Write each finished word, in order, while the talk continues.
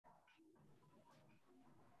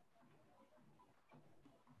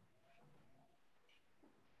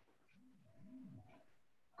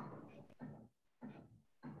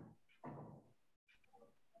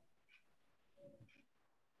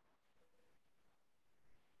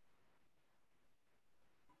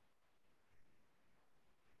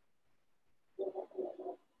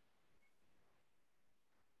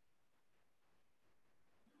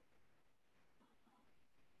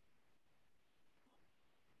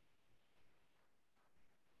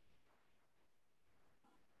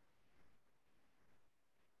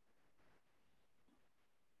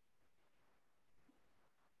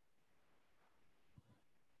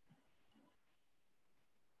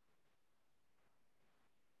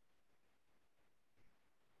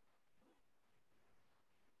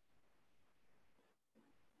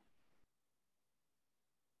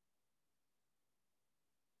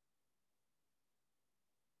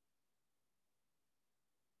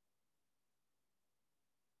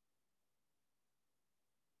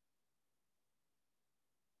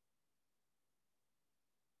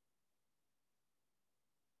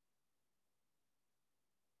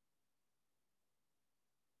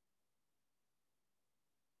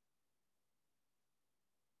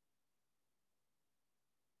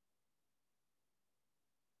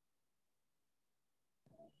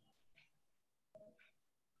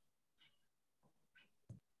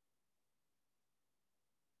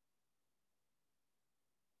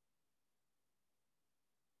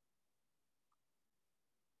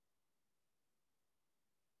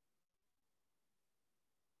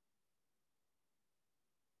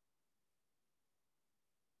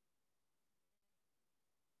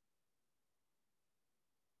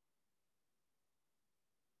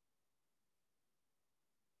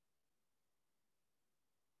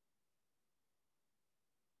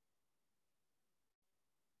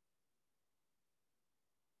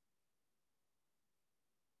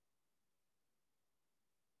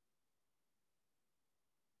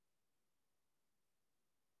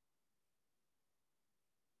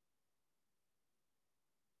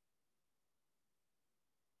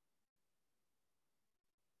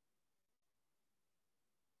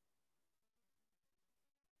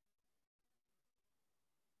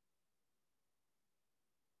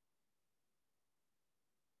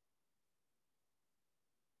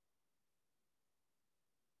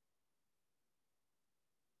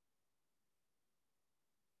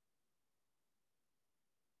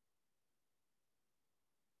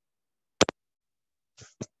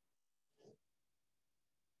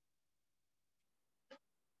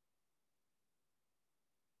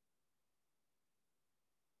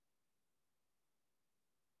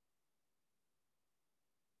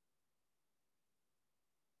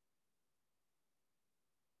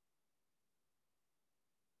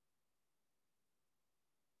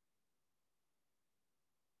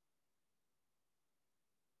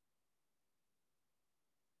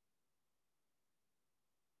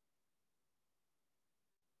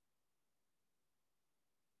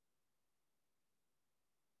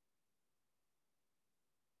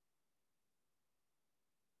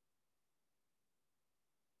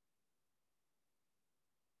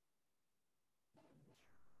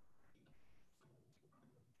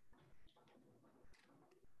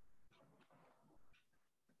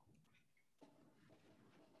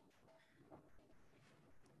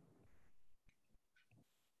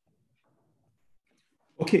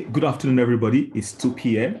Okay, good afternoon, everybody. It's 2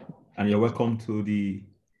 p.m. and you're welcome to the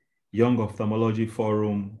Young Ophthalmology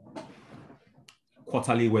Forum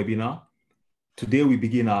quarterly webinar. Today we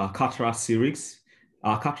begin our Cataract series.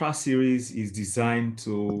 Our Cataract series is designed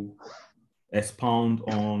to expound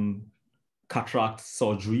on cataract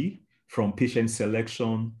surgery from patient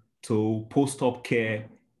selection to post-op care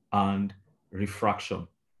and refraction.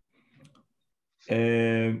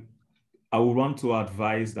 I would want to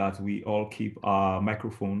advise that we all keep our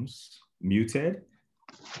microphones muted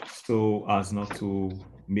so as not to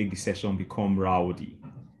make the session become rowdy.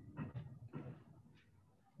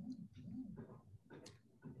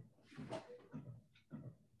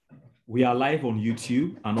 We are live on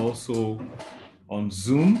YouTube and also on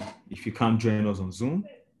Zoom. If you can't join us on Zoom,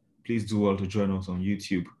 please do well to join us on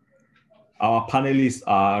YouTube. Our panelists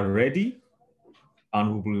are ready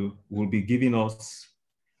and will be giving us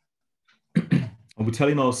will be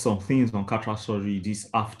telling us some things on cataract surgery this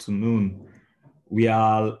afternoon. We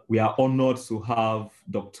are honored to have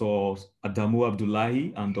Dr. Adamu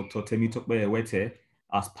Abdullahi and Dr. Temitope Ewete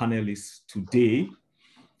as panelists today.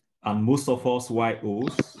 And most of us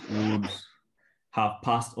YOs would have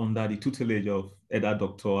passed under the tutelage of either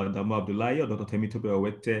Dr. Adamu Abdullahi or Dr. Temitope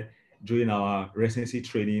Ewete during our residency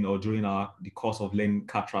training or during the course of learning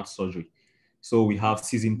cataract surgery. So we have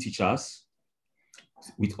seasoned teachers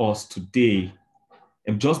with us today.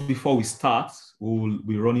 And just before we start, we'll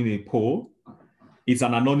be running a poll. It's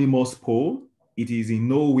an anonymous poll. It is in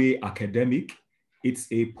no way academic.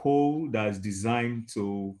 It's a poll that's designed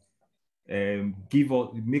to give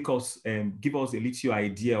us a little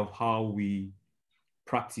idea of how we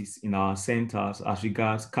practice in our centers as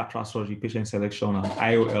regards cataract surgery, patient selection, and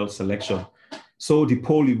IOL selection. So the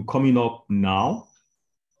poll is coming up now.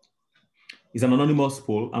 It's an anonymous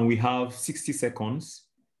poll, and we have 60 seconds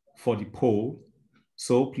for the poll.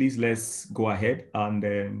 So please, let's go ahead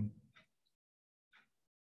and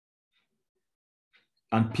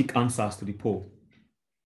pick answers to the poll.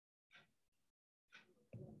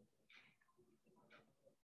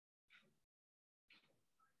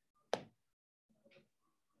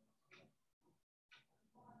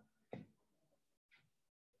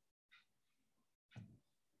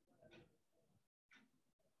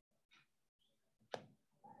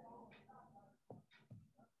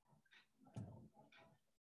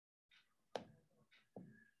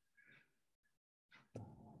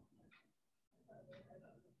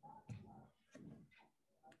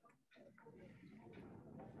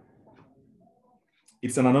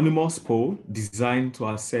 It's an anonymous poll designed to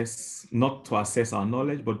not to assess our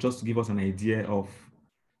knowledge, but just to give us an idea of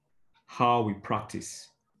how we practice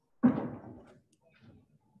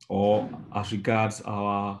or as regards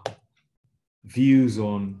our views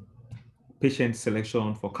on patient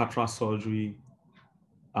selection for cataract surgery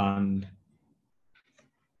and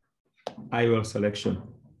IOL selection.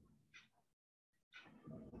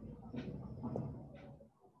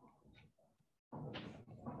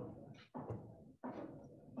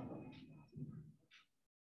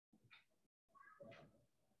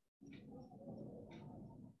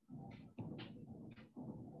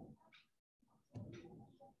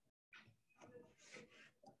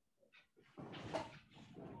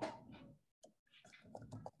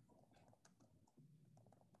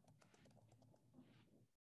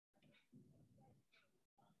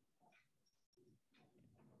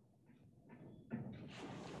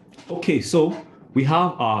 Okay, so we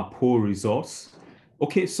have our poll results.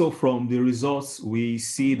 Okay, so from the results, we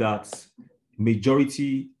see that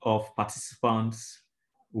majority of participants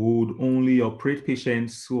would only operate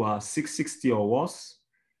patients who are 660 or worse,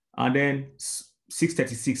 and then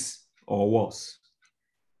 636 or worse.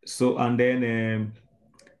 So, and then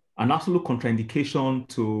an absolute contraindication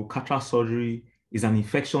to cataract surgery is an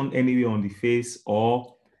infection anywhere on the face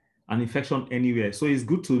or an infection anywhere. So it's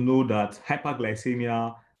good to know that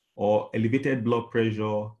hyperglycemia or elevated blood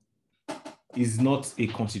pressure is not a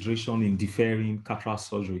consideration in deferring cataract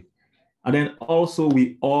surgery. And then also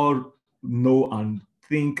we all know and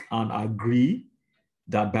think and agree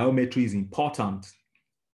that biometry is important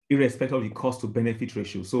irrespective of the cost to benefit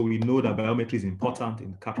ratio. So we know that biometry is important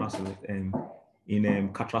in cataract surgery.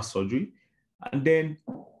 And then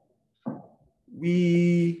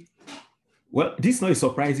this is not a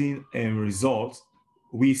surprising result.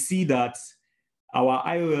 We see that our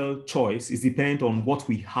IOL choice is dependent on what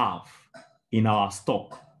we have in our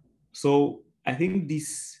stock. So I think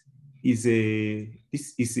this is a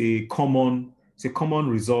common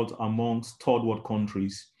result amongst third world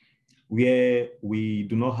countries where we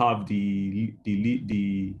do not have the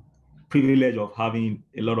privilege of having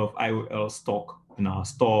a lot of IOL stock in our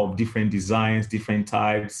store, different designs, different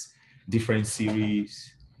types, different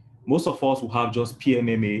series. most of us will have just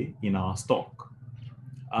PMMA in our stock,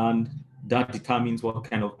 and that determines what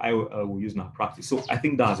kind of IOL we use in our practice. So I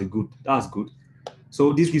think that's good.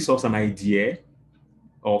 So this gives us an idea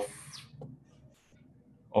of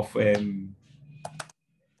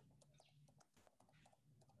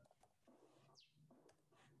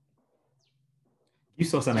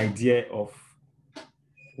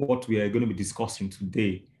what we are going to be discussing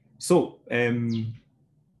today. So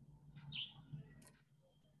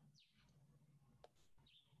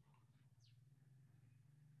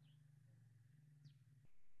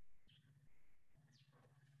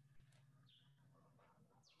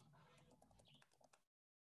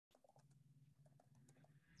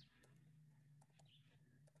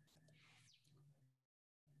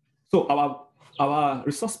So our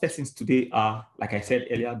resource persons today are, like I said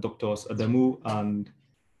earlier, Doctors Adamu and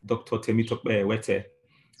Dr. Temitope Wete.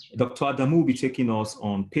 Dr. Adamu will be taking us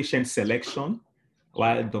on patient selection,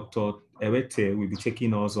 while Dr. Ewete will be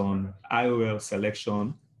taking us on IOL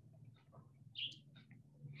selection.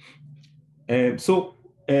 Dr.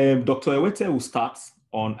 Ewete will start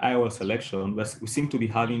on IOL selection. We seem to be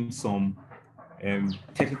having some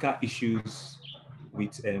technical issues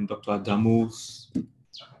with Dr. Adamu's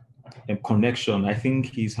connection. I think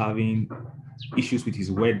he's having issues with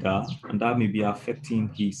his weather, and that may be affecting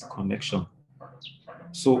his connection.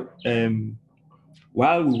 So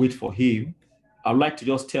while we wait for him, I'd like to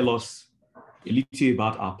just tell us a little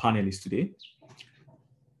about our panelists today.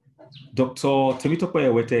 Dr. Temitope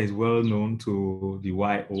Ewete is well known to the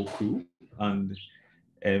YO crew, and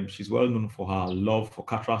she's well known for her love for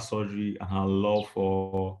cataract surgery and her love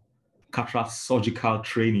for cataract surgical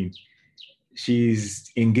training.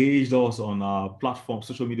 She's engaged us on our platform,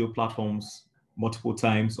 social media platforms, multiple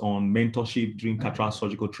times on mentorship during cataract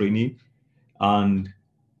surgical training and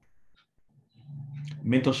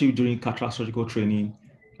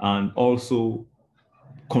also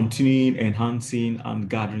continuing enhancing and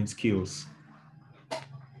gathering skills.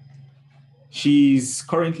 She's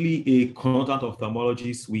currently a consultant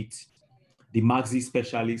ophthalmologist with the Maxi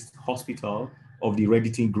Specialist Hospital of the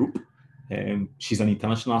Redditing Group. She's an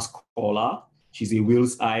international scholar. She's a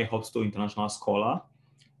Wills Eye Hospital International Scholar.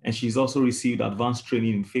 And she's also received advanced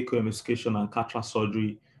training in phacoemulsification and cataract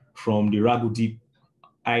surgery from the Raghudeep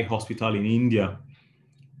Eye Hospital in India.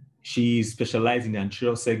 She specialized in the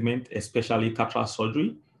anterior segment, especially cataract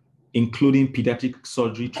surgery, including pediatric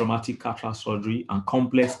surgery, traumatic cataract surgery, and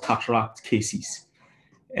complex cataract cases.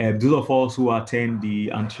 Those of us who attend the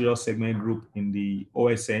anterior segment group in the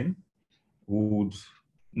OSN would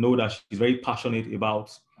know that she's very passionate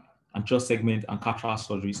about anterior segment and cataract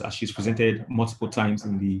surgeries, as she's presented multiple times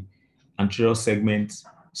in the anterior segment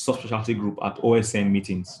subspecialty group at OSN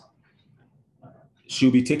meetings.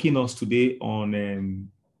 She'll be taking us today on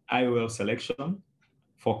IOL selection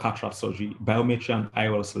for cataract surgery, biometry and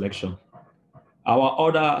IOL selection. Our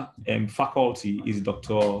other faculty is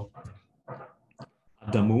Dr.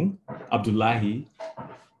 Adamu Abdullahi.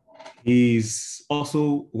 He's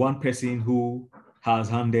also one person who has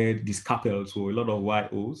handed the scalpel to a lot of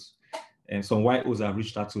YOs. And some YOs have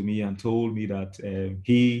reached out to me and told me that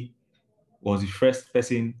he was the first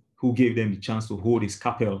person who gave them the chance to hold a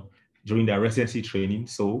scalpel during their residency training.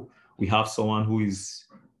 So we have someone who is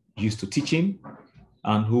used to teaching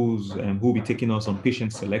and who's who'll be taking us on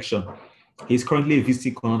patient selection. He's currently a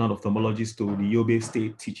visiting consultant ophthalmologist to the Yobe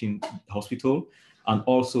State Teaching Hospital and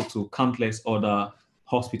also to countless other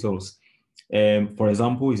hospitals. For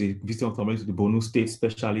example, he's a visiting ophthalmologist to the Borno State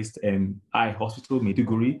Specialist Eye Hospital,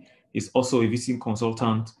 Maiduguri. He's also a visiting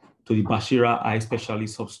consultant to the Bashira Eye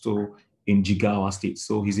Specialist Hospital in Jigawa State.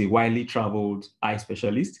 So he's a widely traveled eye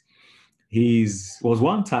specialist. He was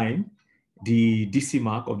one time the DC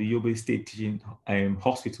Mark of the Yobe State Teaching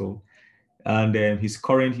Hospital, and he's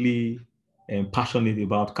currently passionate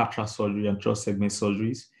about cataract surgery and anterior segment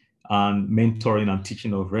surgeries and mentoring and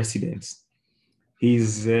teaching of residents.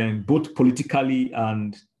 He's both politically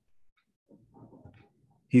and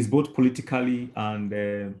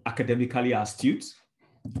academically astute.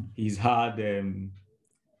 He's had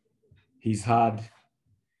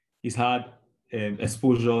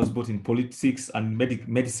exposures both in politics and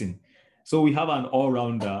medicine. So we have an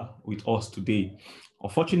all-rounder with us today.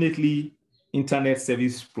 Unfortunately, internet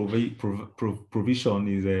service provision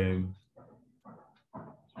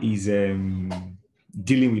is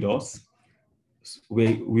dealing with us.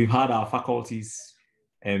 We've had our faculties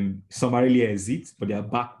summarily exit, but they are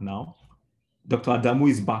back now. Dr. Adamu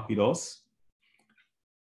is back with us.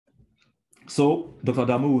 So Dr.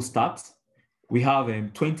 Adamu will start. We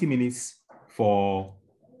have 20 minutes for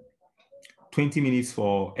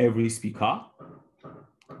every speaker.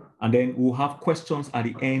 And then we'll have questions at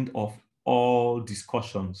the end of all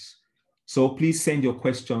discussions. So please send your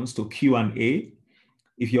questions to Q&A.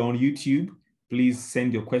 If you're on YouTube, please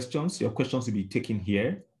send your questions. Your questions will be taken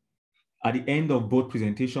here. At the end of both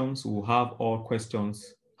presentations, we'll have all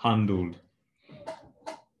questions handled.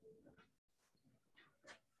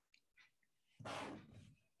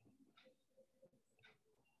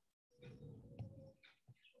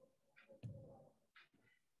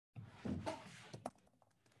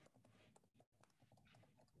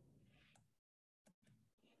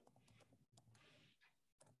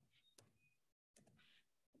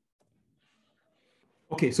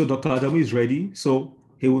 Okay, so Dr. Adamu is ready. So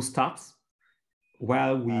he will start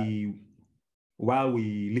while we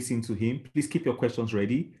listen to him. Please keep your questions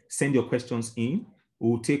ready. Send your questions in.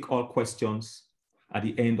 We'll take all questions at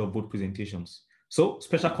the end of both presentations. So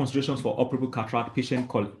special considerations for operable cataract,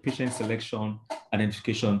 patient selection,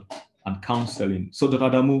 identification, and counseling. So Dr.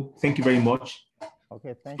 Adamu, thank you very much.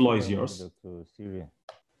 Okay, thank the floor you is very yours. much, Dr. Syria.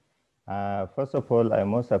 First of all, I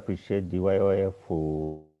must appreciate the YOF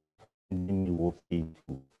for finding me worthy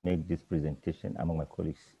to make this presentation among my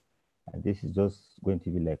colleagues. And this is just going to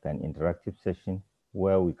be like an interactive session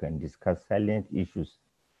where we can discuss salient issues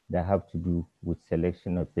that have to do with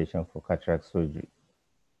selection of patients for cataract surgery.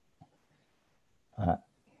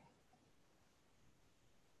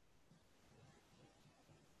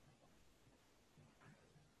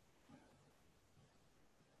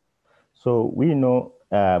 So we know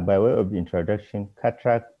by way of introduction,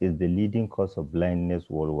 cataract is the leading cause of blindness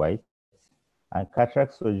worldwide. And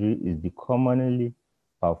cataract surgery is the commonly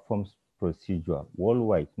performed procedure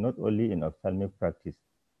worldwide, not only in ophthalmic practice,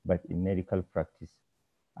 but in medical practice.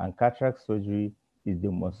 And cataract surgery is the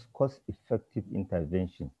most cost-effective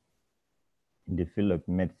intervention in the field of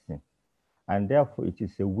medicine. And therefore, it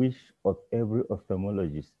is a wish of every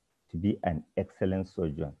ophthalmologist to be an excellent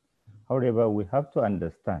surgeon. However, we have to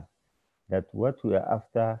understand that what we are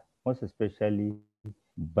after, most especially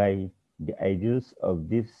by the ideals of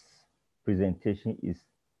this presentation, is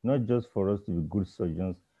not just for us to be good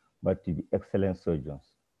surgeons, but to be excellent surgeons.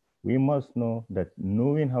 We must know that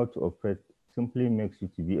knowing how to operate simply makes you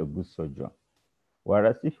to be a good surgeon.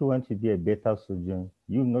 Whereas if you want to be a better surgeon,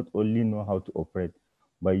 you not only know how to operate,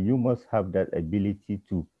 but you must have that ability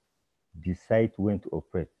to decide when to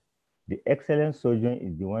operate. The excellent surgeon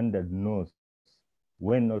is the one that knows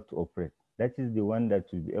when not to operate. That is the one that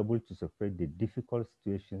will be able to separate the difficult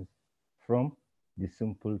situations from the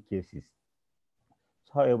simple cases.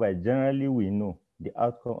 So, however, generally we know the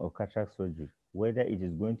outcome of cataract surgery, whether it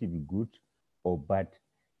is going to be good or bad,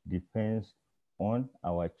 depends on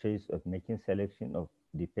our choice of making selection of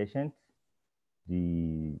the patient,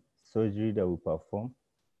 the surgery that we perform,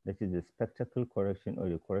 that is the spectacle correction or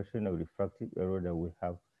the correction of refractive error that we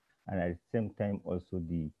have, and at the same time also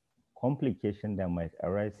the complication that might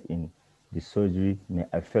arise in the surgery may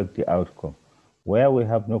affect the outcome. Where we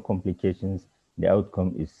have no complications, the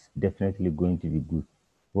outcome is definitely going to be good.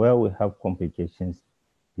 Where we have complications,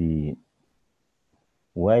 the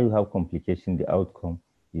outcome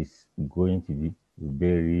is going to be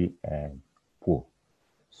very poor.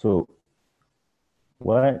 So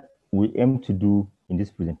what we aim to do in this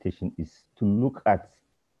presentation is to look at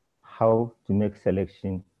how to make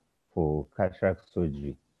selection for cataract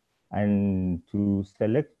surgery. And to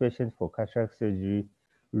select patients for cataract surgery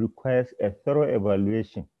requires a thorough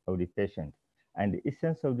evaluation of the patient. And the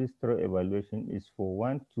essence of this thorough evaluation is for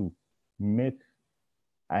one to make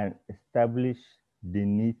and establish the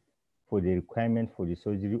need for the requirement for the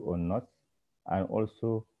surgery or not, and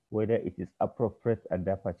also whether it is appropriate at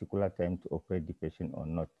that particular time to operate the patient or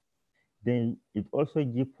not. Then it also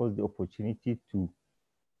gives us the opportunity to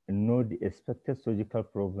know the expected surgical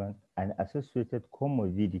program and associated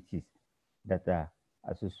comorbidities that are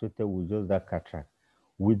associated with just that cataract.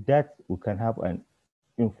 With that, we can have an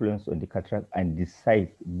influence on the cataract and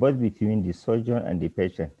decide both between the surgeon and the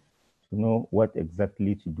patient to know what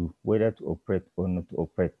exactly to do, whether to operate or not to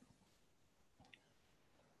operate.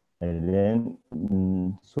 And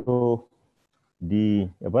then, so the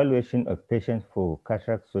evaluation of patients for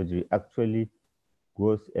cataract surgery actually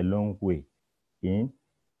goes a long way in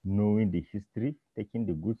knowing the history, taking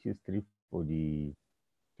the good history for the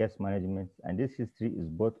case management. And this history is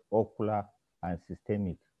both ocular and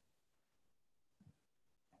systemic.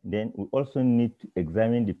 Then we also need to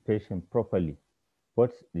examine the patient properly,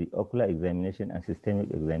 both the ocular examination and systemic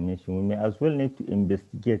examination. We may as well need to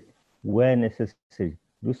investigate where necessary,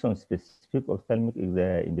 do some specific ophthalmic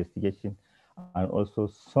investigation, and also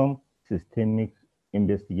some systemic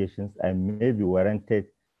investigations and may be warranted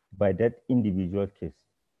by that individual case.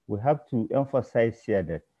 We have to emphasize here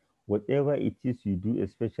that Whatever it is you do,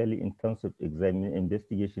 especially in terms of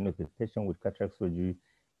investigation of a patient with cataract surgery,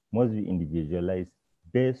 must be individualized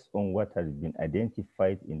based on what has been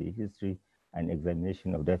identified in the history and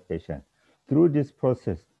examination of that patient. Through this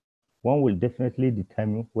process, one will definitely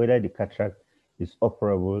determine whether the cataract is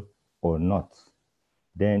operable or not.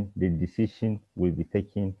 Then the decision will be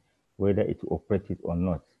taken whether it will operate it or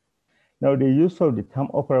not. Now, the use of the term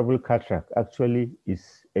operable cataract actually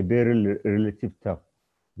is a very relative term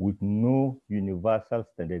with no universal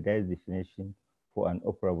standardized definition for an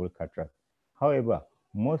operable cataract. However,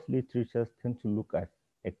 most literatures tend to look at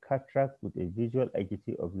a cataract with a visual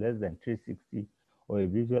acuity of less than 360 or a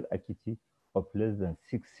visual acuity of less than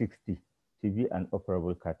 660 to be an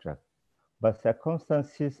operable cataract. But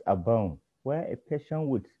circumstances abound where a patient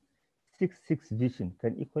with 6/6 vision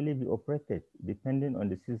can equally be operated depending on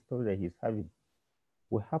the symptoms that he's having.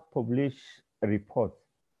 We have published reports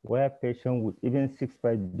where patients with even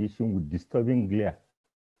 6/5 vision with disturbing glare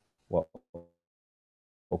were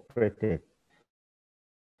operated.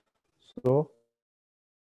 So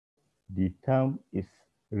the term is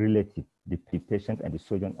relative, depending on the patient and the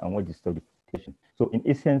surgeon and what disturbs the patient. So in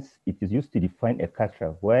essence, it is used to define a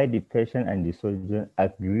cataract where the patient and the surgeon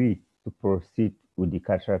agree to proceed with the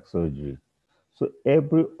cataract surgery. So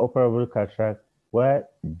every operable cataract where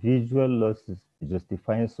visual loss is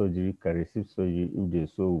justifying surgery can receive surgery if they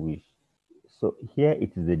so wish. So here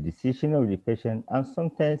it is the decision of the patient and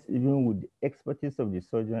sometimes even with the expertise of the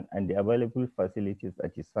surgeon and the available facilities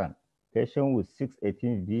at his hand. Patient with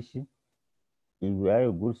 6/18 vision, if you are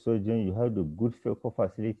a good surgeon, you have the good focal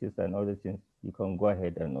facilities and other things, you can go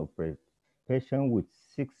ahead and operate. Patient with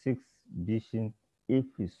 6/6 vision, if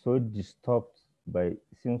he's so disturbed by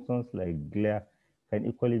symptoms like glare, can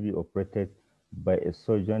equally be operated by a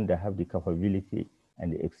surgeon that have the capability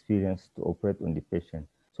and the experience to operate on the patient.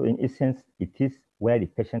 So in essence, it is where the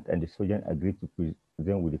patient and the surgeon agree to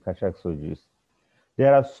present with the cataract surgeries.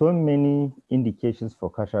 There are so many indications for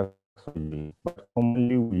cataract surgery, but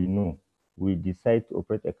commonly we know we decide to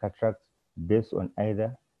operate a cataract based on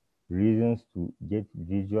either reasons to get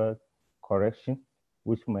visual correction,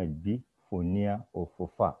 which might be for near or for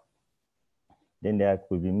far. Then there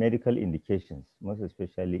could be medical indications, most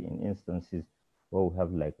especially in instances where we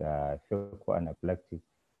have like phacoanaphylaxis,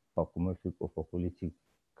 phacoemorphic or phacolytic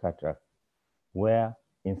cataract, where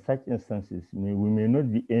in such instances we may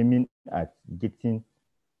not be aiming at getting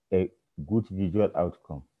a good visual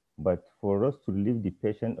outcome, but for us to relieve the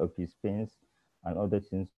patient of his pains and other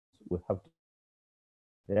things, we have to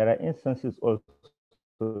operate. There are instances also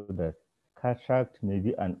that cataract may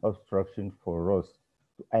be an obstruction for us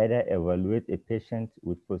to either evaluate a patient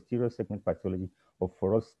with posterior segment pathology or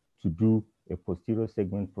for us to do a posterior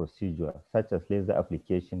segment procedure, such as laser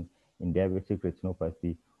application in diabetic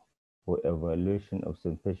retinopathy or evaluation of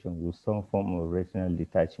some patients with some form of retinal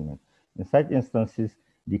detachment. In such instances,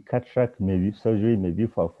 the cataract surgery may be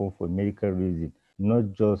performed for medical reasons,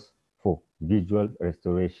 not just for visual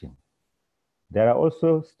restoration. There are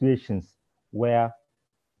also situations where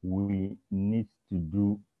we need to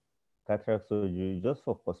do cataract surgery just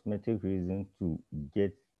for cosmetic reasons to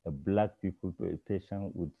get a black people to a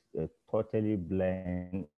patient with a totally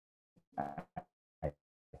blind eye.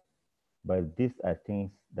 But these are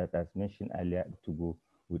things that, as mentioned earlier, to go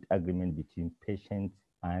with agreement between patient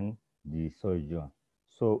and the surgeon.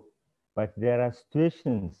 So, but there are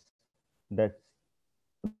situations that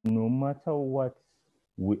no matter what,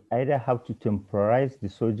 we either have to temporize the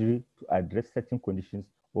surgery to address certain conditions,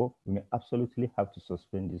 or we may absolutely have to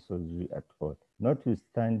suspend the surgery at all,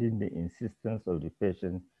 notwithstanding the insistence of the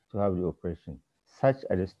patient to have the operation. Such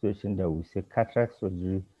are the situations that we say cataract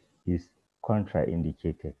surgery is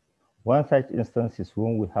contraindicated. One such instance is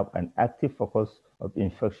when we have an active focus of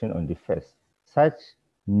infection on the face. Such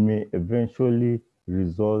may eventually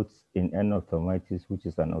result in endophthalmitis, which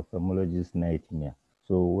is an ophthalmologist's nightmare.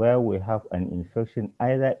 So where we have an infection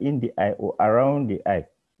either in the eye or around the eye,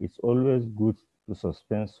 it's always good to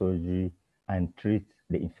suspend surgery and treat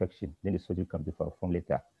the infection. Then the surgery can be performed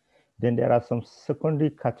later. Then there are some secondary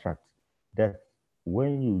cataracts that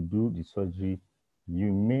when you do the surgery,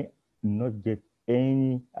 you may not get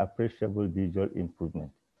any appreciable visual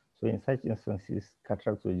improvement. So in such instances,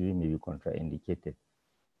 cataract surgery may be contraindicated.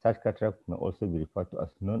 Such cataract may also be referred to as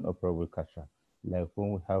non-operable cataract, like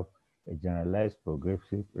when we have a generalized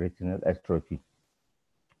progressive retinal atrophy.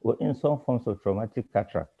 Or in some forms of traumatic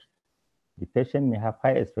cataract, the patient may have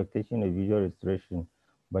high expectation of visual restoration,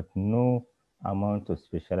 but no amount of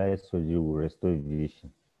specialized surgery will restore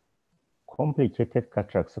vision. Complicated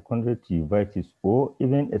cataract secondary to uveitis or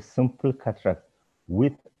even a simple cataract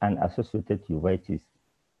with an associated uveitis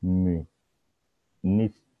may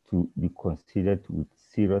need to be considered with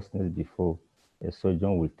seriousness before a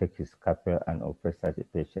surgeon will take his scalpel and operate such a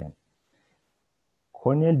patient.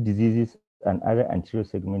 Corneal diseases and other anterior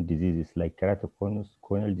segment diseases like keratoconus,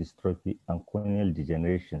 corneal dystrophy, and corneal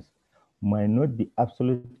degenerations might not be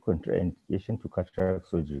absolute contraindication to cataract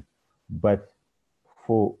surgery, but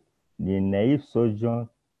for the naive surgeon,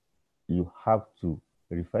 you have to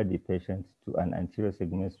refer the patient to an anterior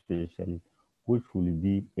segment specialist, which will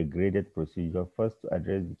be a graded procedure first to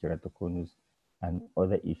address the keratoconus and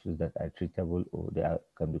other issues that are treatable or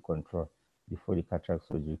can be controlled before the cataract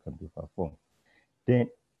surgery can be performed. Then,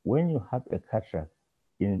 when you have a cataract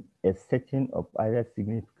in a setting of other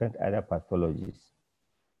significant other pathologies,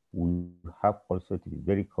 we have also to be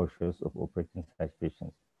very cautious of operating such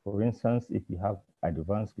patients. For instance, if you have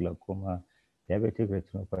advanced glaucoma, diabetic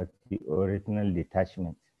retinopathy, or retinal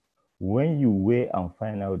detachment, when you weigh and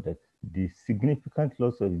find out that the significant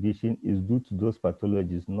loss of vision is due to those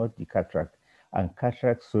pathologies, not the cataract, and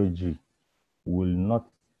cataract surgery will not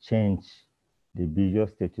change the visual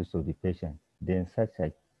status of the patient, then such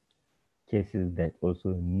are cases that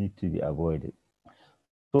also need to be avoided.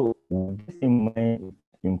 So with this in mind,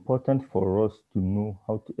 it's important for us to know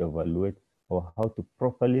how to evaluate or how to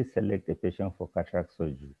properly select a patient for cataract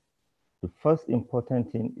surgery. The first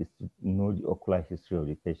important thing is to know the ocular history of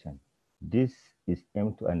the patient. This is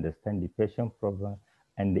aimed to understand the patient problem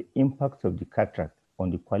and the impact of the cataract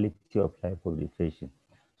on the quality of life of the patient.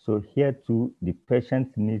 So here too, the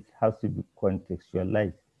patient's needs has to be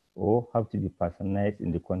contextualized or have to be personalized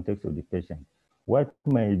in the context of the patient. What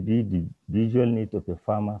might be the visual need of a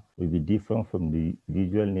farmer will be different from the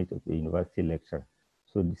visual need of a university lecturer.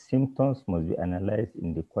 So the symptoms must be analyzed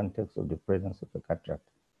in the context of the presence of a cataract.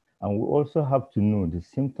 And we also have to know the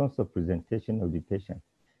symptoms of presentation of the patient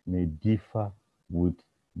may differ with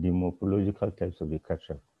the morphological types of the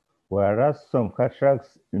cataract. Whereas some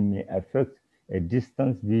cataracts may affect a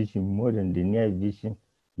distance vision more than the near vision,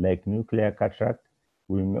 like nuclear cataract,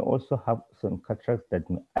 we may also have some cataracts that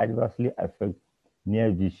may adversely affect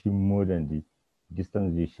near vision more than the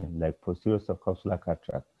distance vision, like posterior subcapsular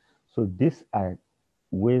cataract. So these are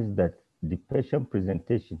ways that the patient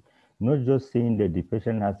presentation, not just saying that the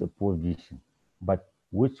patient has a poor vision, but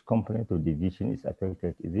which component of the vision is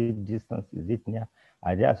affected. Is it distance? Is it near?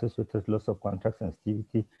 Are they associated loss of contrast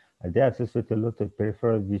sensitivity? Are they associated loss of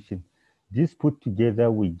peripheral vision? This put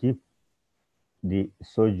together will give the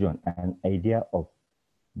surgeon an idea of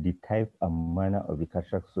the type and manner of the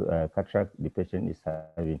cataract the patient is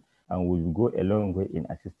having, and will go a long way in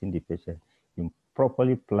assisting the patient in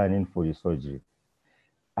properly planning for the surgery.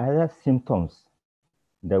 Other symptoms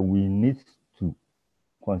that we need to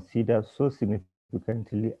consider so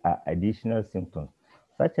significantly are additional symptoms.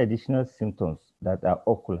 Such additional symptoms that are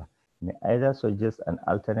ocular may either suggest an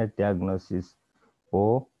alternate diagnosis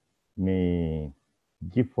or may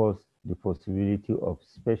give us the possibility of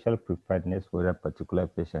special preparedness for that particular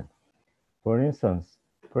patient. For instance,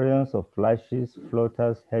 presence of flashes,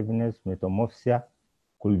 flutters, heaviness, metamorphosia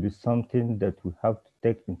could be something that we have to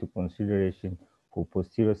take into consideration for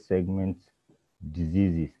posterior segment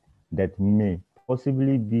diseases that may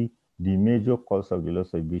possibly be the major cause of the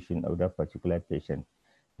loss of vision of that particular patient.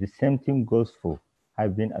 The same thing goes for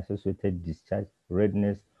having associated discharge,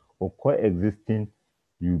 redness, or coexisting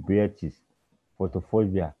uveitis,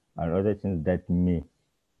 photophobia, and other things that may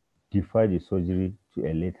defer the surgery to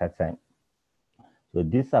a later time. So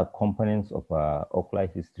these are components of our ocular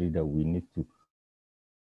history that we need to consider.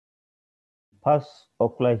 Past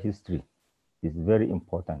ocular history is very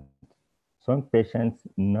important. Some patients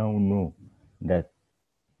now know that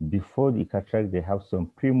before the cataract, they have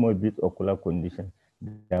some premorbid ocular condition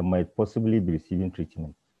that might possibly be receiving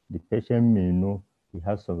treatment. The patient may know he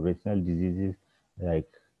has some retinal diseases like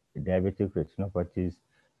diabetic retinopathies,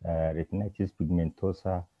 retinitis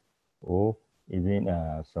pigmentosa, or even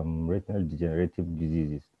some retinal degenerative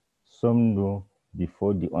diseases. Some know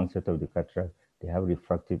before the onset of the cataract, they have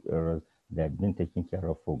refractive errors that have been taken care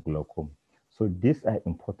of for glaucoma. So these are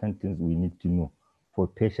important things we need to know for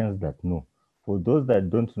patients that know. For those that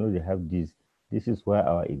don't know they have this is why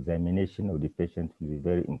our examination of the patient will be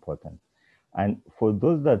very important. And for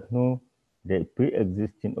those that know the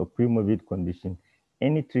pre-existing or pre-morbid condition,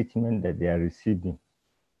 any treatment that they are receiving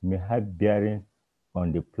may have bearing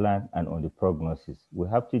on the plan and on the prognosis. We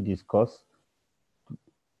have to discuss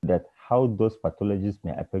that how those pathologies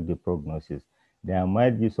may affect the prognosis. There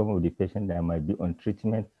might be some of the patients that might be on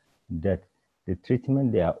treatment that the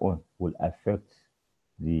treatment they are on will affect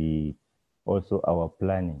also our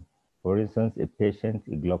planning. For instance,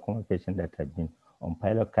 a glaucoma patient that had been on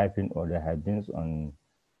pilocarpine or that had been on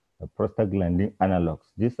prostaglandin analogs.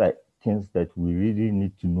 These are things that we really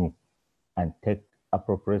need to know and take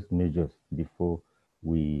appropriate measures before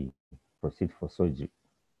we proceed for surgery.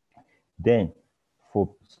 Then, for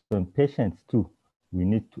some patients too, we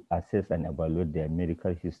need to assess and evaluate their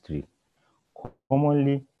medical history.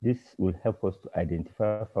 Commonly, this will help us to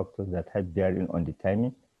identify factors that have bearing on the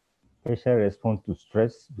timing, patient response to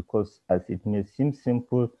stress, because as it may seem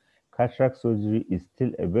simple, cataract surgery is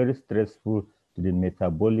still a very stressful to the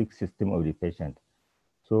metabolic system of the patient.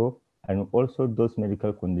 So, and also those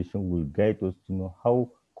medical conditions will guide us to know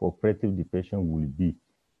how cooperative the patient will be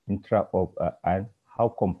intra-op and how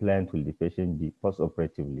compliant will the patient be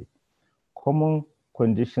post-operatively. Common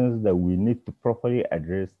conditions that we need to properly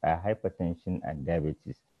address are hypertension and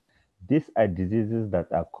diabetes. These are diseases that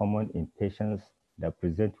are common in patients that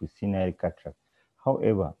present with senile cataract.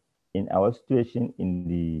 However, in our situation in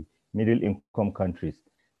the middle income countries,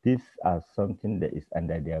 these are something that is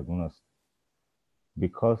underdiagnosed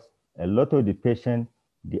because a lot of the patient,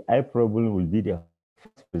 the eye problem will be their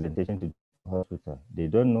first presentation to the hospital. They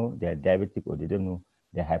don't know they are diabetic or they don't know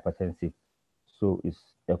they're hypertensive. So it's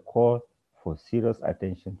a call for serious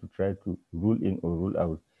attention to try to rule in or rule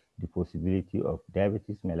out the possibility of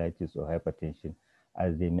diabetes mellitus or hypertension,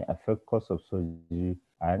 as they may affect course of surgery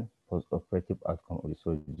and post-operative outcome of the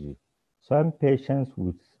surgery. Some patients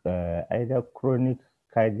with either chronic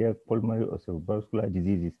cardiac, pulmonary, or cerebrovascular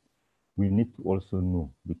diseases we need to also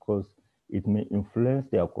know because it may influence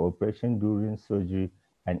their cooperation during surgery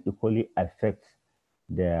and equally affect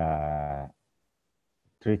their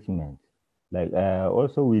treatment. Like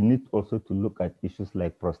also, we need also to look at issues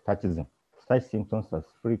like prostatism, such symptoms as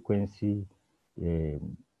frequency,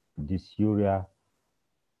 dysuria,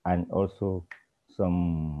 and also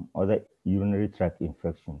some other urinary tract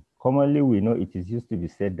infection. Commonly, we know it is used to be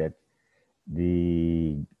said that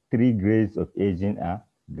the three grades of aging are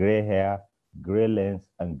gray hair, gray lens,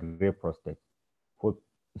 and gray prostate. For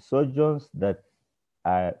surgeons that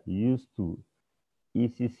are used to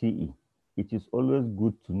ECCE, it is always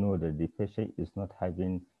good to know that the patient is not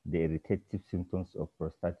having the irritative symptoms of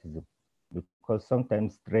prostatism because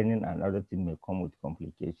sometimes training and other things may come with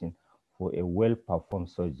complication for a well-performed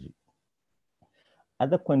surgery.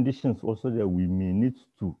 Other conditions also that we may need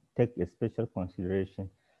to take a special consideration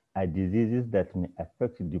are diseases that may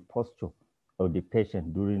affect the posture of the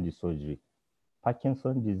patient during the surgery.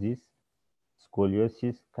 Parkinson's disease,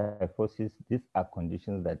 scoliosis, kyphosis, these are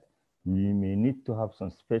conditions that we may need to have some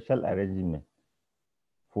special arrangement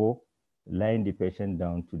for lying the patient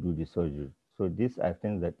down to do the surgery. So these are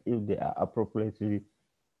things that if they are appropriately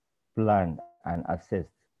planned and assessed,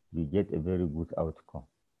 you get a very good outcome.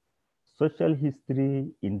 Social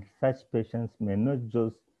history in such patients may not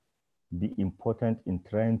just be important in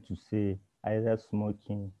trying to say either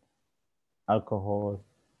smoking, alcohol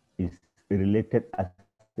is related as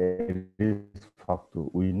a risk factor.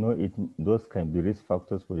 We know those can be risk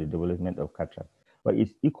factors for the development of cataract, but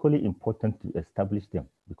it's equally important to establish them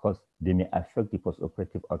because they may affect the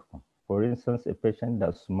postoperative outcome. For instance, a patient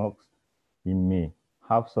that smokes, he may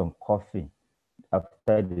have some coughing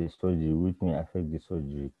after the surgery, which may affect the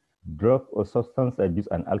surgery. Drug or substance abuse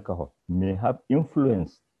and alcohol may have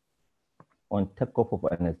influence on takeoff of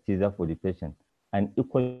anesthesia for the patient, and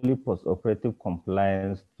equally post-operative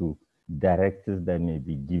compliance to directives that may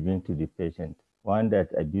be given to the patient. One that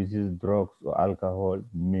abuses drugs or alcohol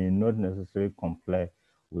may not necessarily comply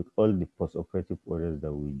with all the post-operative orders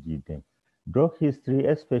that we give them. Drug history,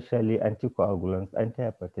 especially anticoagulants,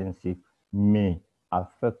 antihypertensive, may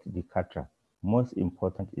affect the cataract. Most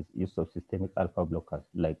important is use of systemic alpha blockers,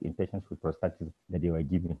 like in patients with prostatism that they were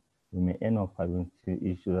given. We may end up having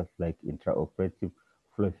issues like intraoperative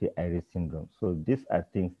fluffy iris syndrome. So these are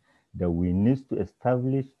things that we need to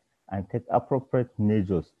establish and take appropriate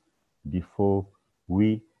measures before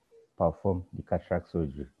we perform the cataract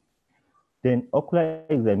surgery. Then ocular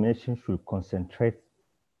examination should concentrate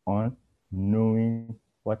on knowing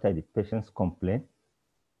what are the patient's complaints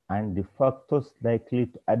and the factors likely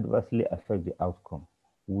to adversely affect the outcome.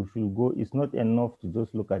 We should go, it's not enough to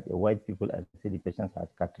just look at the white people and say the patient has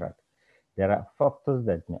cataract. There are factors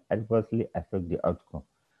that may adversely affect the outcome,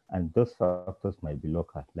 and those factors might be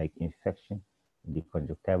local, like infection in the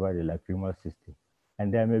conjunctiva, the lacrimal system.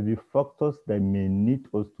 And there may be factors that may need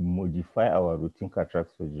us to modify our routine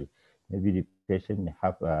cataract surgery. Maybe the patient may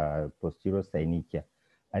have posterior synechia.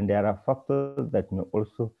 And there are factors that may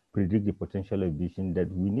also predict the potential of vision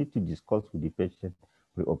that we need to discuss with the patient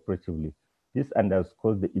preoperatively. This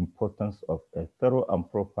underscores the importance of a thorough and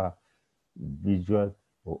proper visual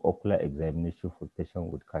or ocular examination for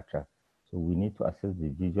patients with cataract. So we need to assess the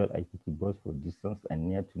visual acuity both for distance and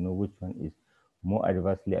near to know which one is more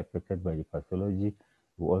adversely affected by the pathology.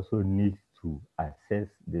 We also need to assess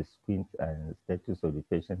the squint and status of the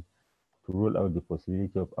patient to rule out the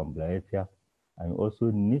possibility of amblyopia, and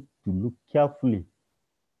also need to look carefully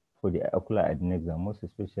for the ocular adnexa, most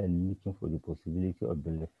especially looking for the possibility of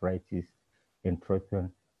blepharitis,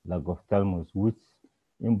 entropion, lagophthalmos, which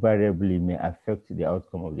invariably may affect the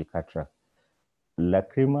outcome of the cataract.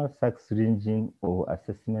 Lacrimal sac syringing or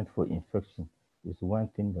assessment for infection is one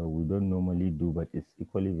thing that we don't normally do, but it's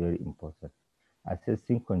equally very important.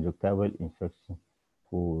 Assessing conjunctival infection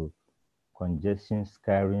for congestion,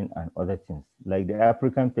 scarring, and other things. Like the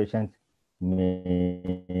African patient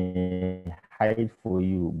may hide for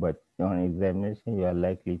you, but on examination, you are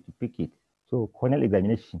likely to pick it. So corneal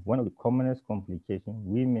examination, one of the commonest complications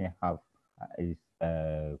we may have is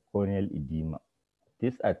corneal edema.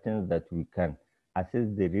 These are things that we can assess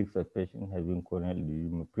the risk of patient having corneal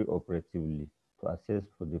edema preoperatively to assess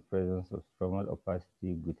for the presence of stromal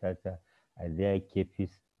opacity, guttata, idea capis,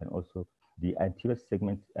 and also the anterior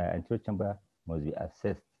segment, anterior chamber must be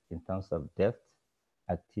assessed in terms of depth,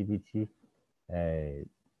 activity.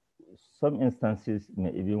 Some instances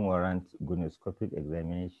may even warrant gonioscopic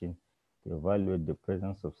examination to evaluate the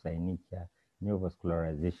presence of synechiae,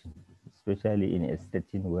 neovascularization, especially in a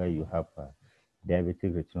setting where you have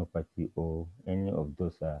diabetic retinopathy or any of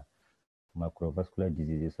those macrovascular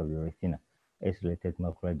diseases of the retina, age-related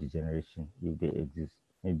macular degeneration, if they exist.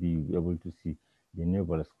 Maybe you'll be able to see the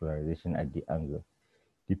neovascularization at the angle.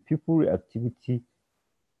 The pupil reactivity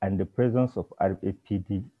and the presence of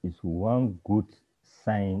RAPD is one good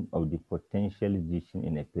sign of the potential vision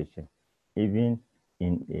in a patient, even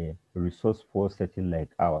in a resource-poor setting like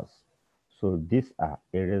ours. So these are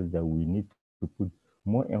areas that we need to put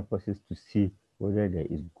more emphasis to see whether there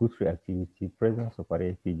is good reactivity, presence of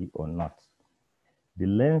RAPD or not. The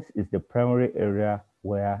lens is the primary area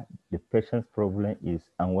where the patient's problem is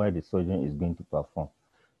and where the surgeon is going to perform.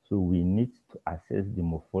 So we need to assess the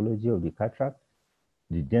morphology of the cataract,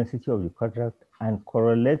 the density of the cataract, and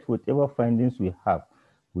correlate whatever findings we have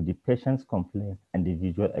with the patient's complaint and the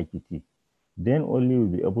visual acuity. Then only we'll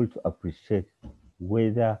be able to appreciate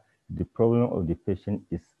whether the problem of the patient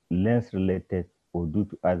is lens related or due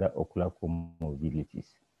to other ocular comorbidities.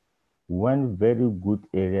 One very good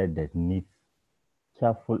area that needs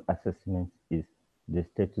careful assessment is the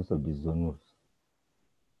status of the zonules.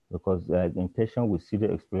 Because in patients with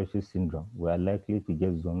pseudo-exploratory syndrome, we are likely to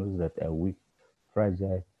get zonules that are weak,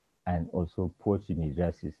 fragile, and also poor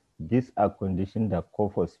mydriasis. These are conditions that call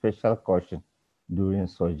for special caution during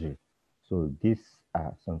surgery. So these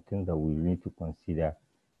are some things that we need to consider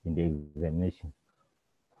in the examination.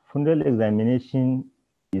 Fundal examination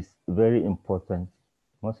is very important.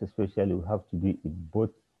 Most especially, we have to do it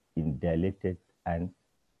both in dilated and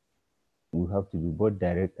we have to do both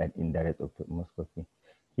direct and indirect ophthalmoscopy.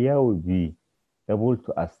 Here we'll be able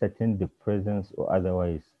to ascertain the presence or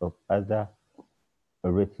otherwise of other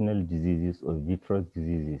retinal diseases or vitreous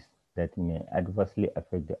diseases that may adversely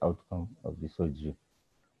affect the outcome of the surgery,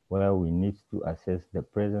 where we need to assess the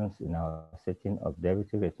presence in our setting of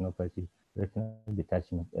diabetic retinopathy, retinal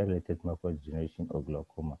detachment, age-related macular degeneration, or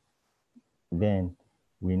glaucoma. Then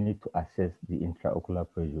we need to assess the intraocular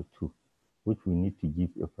pressure too, which we need to give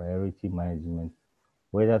a priority management,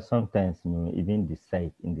 whether sometimes we may even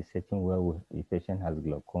decide in the setting where the patient has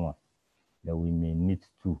glaucoma that we may need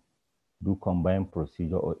to do combined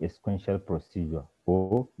procedure or a sequential procedure,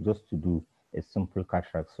 or just to do a simple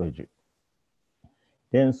cataract surgery.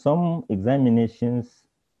 Then some examinations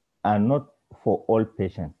are not for all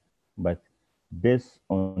patients, but based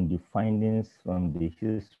on the findings from the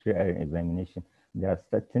history and examination, there are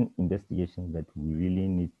certain investigations that we really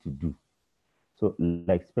need to do. So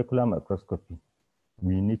like specular microscopy,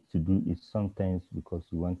 we need to do it sometimes because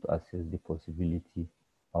we want to assess the possibility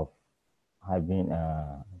of having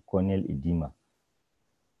corneal edema.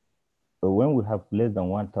 So when we have less than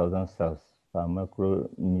 1,000 cells per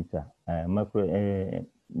micrometer,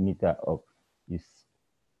 micrometer of is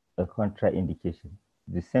a contraindication.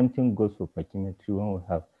 The same thing goes for pachymetry when we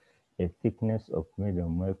have a thickness of more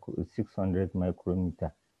than 600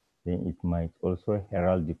 micrometer, then it might also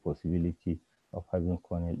herald the possibility of having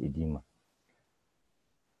corneal edema.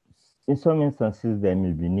 In some instances, there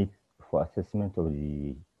may be need for assessment of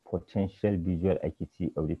the potential visual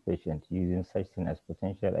acuity of the patient using such things as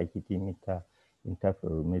potential acuity meter,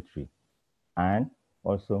 interferometry, and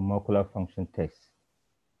also macular function tests.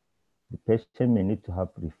 The patient may need to have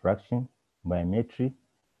refraction, biometry,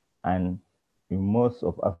 and in most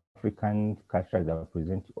of African cataracts that are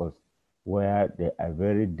present to us, where there are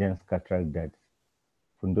very dense cataract that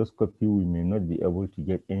fundoscopy we may not be able to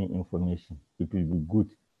get any information. It will be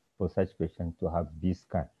good for such patients to have B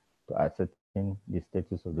scan to ascertain the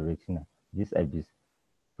status of the retina vis-a-vis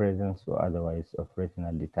presence or otherwise of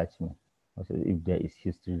retinal detachment. Also, if there is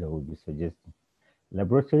history that will be suggested.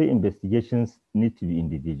 Laboratory investigations need to be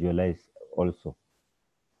individualized also.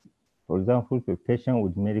 For example, for a patient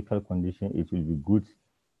with medical condition, it will be good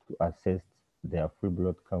to assess their free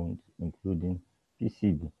blood count, including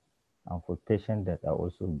PCB. And for patients that are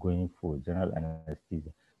also going for general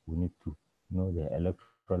anesthesia, we need to know their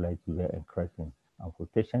electrolyte, urea, and creatinine. And for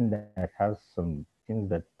patients that have some things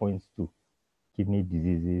that points to kidney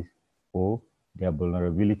diseases or their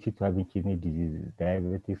vulnerability to having kidney diseases,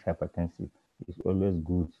 diabetes, hypertensive, it's always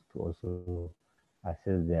good to also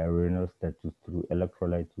assess their renal status through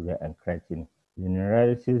electrolyte, urea, and creatinine. The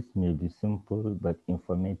analysis may be simple but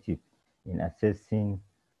informative in assessing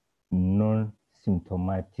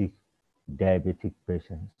non-symptomatic diabetic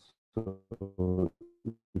patients. So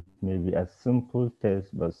it may be a simple test,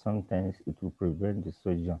 but sometimes it will prevent the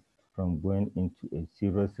surgeon from going into a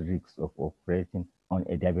serious risk of operating on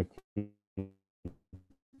a diabetic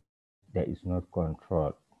that is not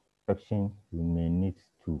controlled. Instruction, we may need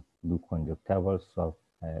to do conjunctival swab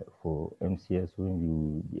for MCS when you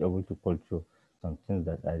will be able to culture some things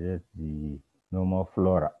that are just the normal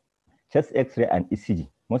flora. Chest X-ray and ECG,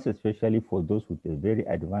 most especially for those with a very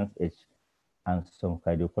advanced age and some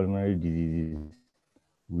cardiopulmonary diseases,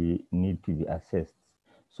 we need to be assessed.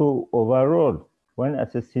 So overall, when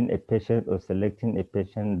assessing a patient or selecting a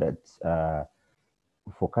patient that's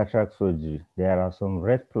for cataract surgery, there are some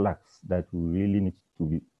red flags that we really need to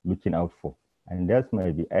be looking out for. And that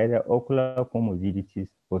might be either ocular comorbidities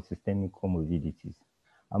or systemic comorbidities.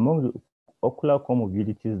 Among the ocular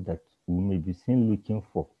comorbidities that we may be seen looking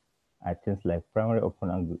for are things like primary open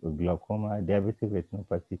angle glaucoma, diabetic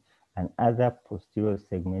retinopathy, and other posterior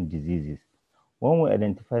segment diseases. When we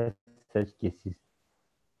identify such cases,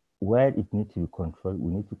 where it needs to be controlled,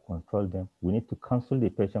 we need to control them. We need to counsel the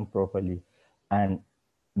patient properly, and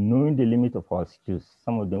knowing the limit of our skills,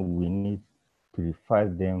 some of them we need to refer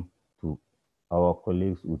them to our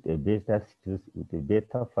colleagues with a better skills, with a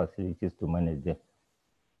better facilities to manage them.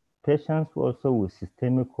 Patients also with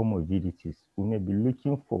systemic comorbidities, we may be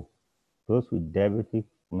looking for those with diabetic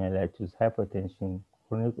mellitus, hypertension,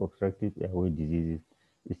 chronic obstructive airway diseases,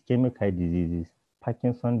 ischemic heart diseases,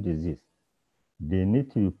 Parkinson's disease. They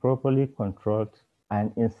need to be properly controlled,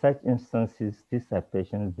 and in such instances, these are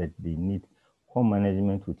patients that they need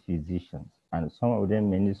co-management with physicians, and some of them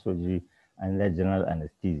may need surgery under general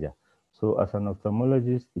anesthesia. So as an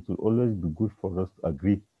ophthalmologist, it will always be good for us to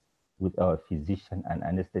agree with our physician and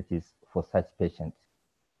anesthetist for such patients.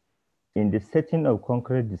 In the setting of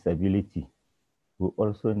concrete disability, we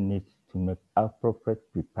also need to make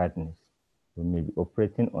appropriate preparedness. We may be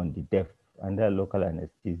operating on the deaf under local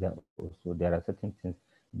anesthesia also. There are certain things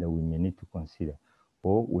that we may need to consider.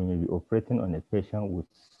 Or we may be operating on a patient with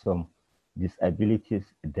some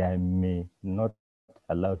disabilities that may not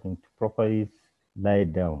allow him to properly lie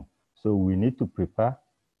down. So we need to prepare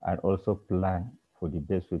and also plan for the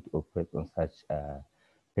best way to operate on such a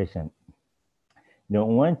patient. The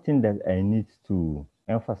one thing that I need to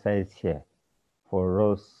emphasize here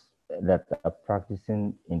for us that are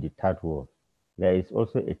practicing in the third world, there is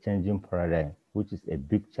also a changing paradigm, which is a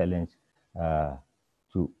big challenge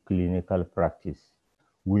to clinical practice.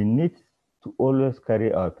 We need to always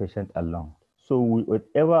carry our patient along. So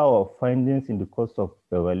whatever our findings in the course of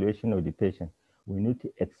evaluation of the patient, we need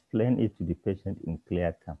to explain it to the patient in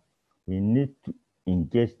clear terms. We need to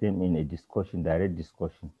engage them in a discussion, direct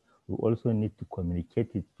discussion. We also need to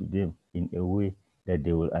communicate it to them in a way that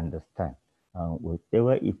they will understand.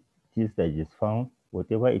 Whatever it is that is found,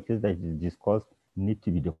 whatever it is that is discussed, need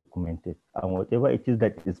to be documented. And whatever it is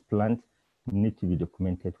that is planned, need to be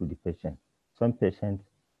documented with the patient. Some patients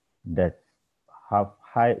that have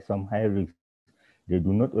some high risks, they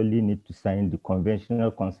do not only need to sign the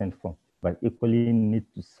conventional consent form, but equally need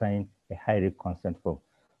to sign a high risk consent form.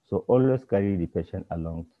 So always carry the patient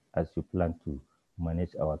along as you plan to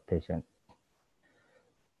manage our patient.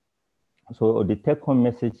 So the take-home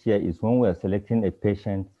message here is when we are selecting a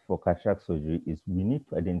patient for cataract surgery is we need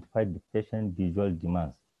to identify the patient visual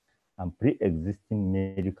demands and pre-existing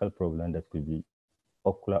medical problem that could be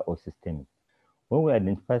ocular or systemic. When we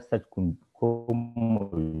identify such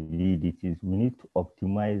comorbidities, we need to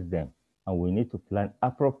optimize them, and we need to plan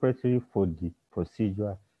appropriately for the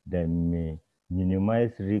procedure that may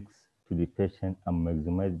minimize risks to the patient and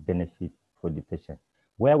maximize benefit for the patient.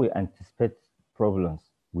 Where we anticipate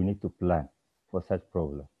problems, we need to plan for such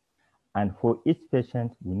problem. And for each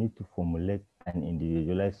patient, we need to formulate an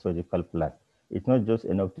individualized surgical plan. It's not just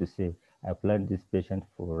enough to say, I plan this patient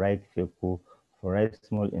for right phaco, for right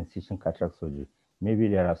small incision cataract surgery. Maybe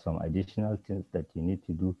there are some additional things that you need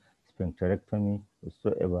to do, sphincterectomy,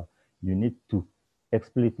 whatsoever. You need to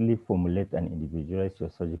explicitly formulate and individualize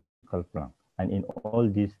your surgical plan. And in all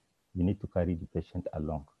this, you need to carry the patient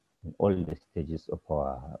along in all the stages of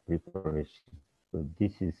our preparation. So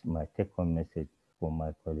this is my take-home message for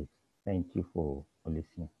my colleagues. Thank you for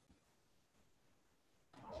listening.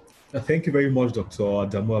 Thank you very much, Dr.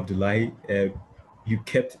 Adamu Abdullahi. You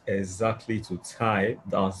kept exactly to time.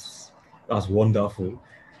 That's wonderful.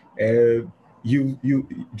 You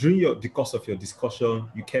during the course of your discussion,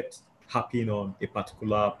 you kept harping on a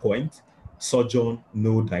particular point. Surgeon,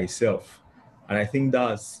 know thyself, and I think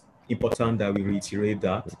that's important that we reiterate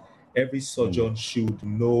that every surgeon should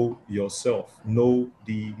know yourself, know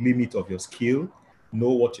the limit of your skill, know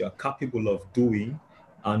what you are capable of doing,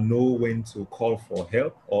 and know when to call for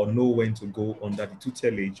help or know when to go under the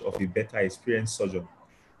tutelage of a better experienced surgeon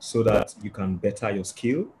so that you can better your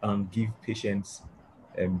skill and give patients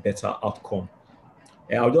a better outcome.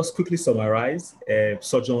 I'll just quickly summarize.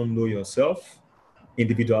 Surgeon, know yourself,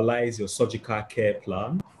 individualize your surgical care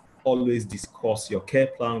plan, always discuss your care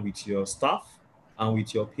plan with your staff and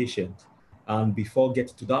with your patient. And before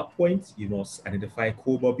getting to that point, you must identify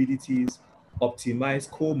comorbidities, optimize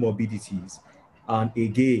comorbidities, and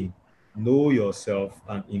again, know yourself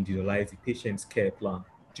and individualize the patient's care plan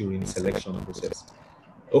during the selection process.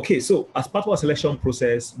 Okay, so as part of our selection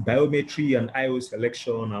process, biometry and IO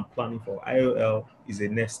selection and planning for IOL is a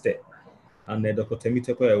next step. And Dr.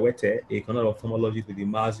 Temiteko Ewete, a consultant ophthalmologist with the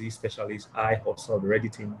Mazi Specialist Eye Hospital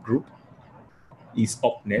Editing Group, is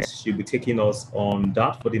up next. She'll be taking us on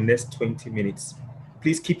that for the next 20 minutes.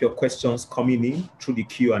 Please keep your questions coming in through the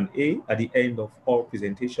Q&A. At the end of all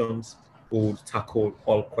presentations, we'll tackle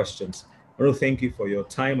all questions. I want to thank you for your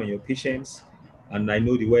time and your patience. And I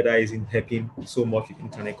know the weather isn't helping so much with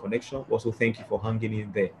internet connection. Also, thank you for hanging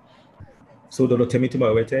in there. So, Dr.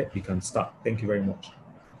 Temiteko Ewete, you can start. Thank you very much.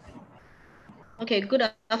 Okay, good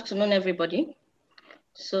afternoon, everybody.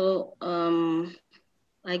 So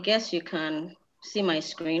I guess you can see my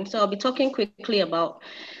screen. So I'll be talking quickly about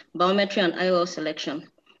biometry and IOL selection.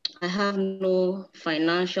 I have no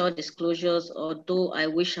financial disclosures, although I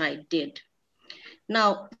wish I did.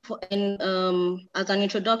 Now, as an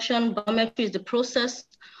introduction, biometry is the process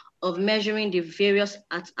of measuring the various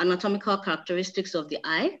anatomical characteristics of the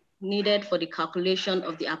eye needed for the calculation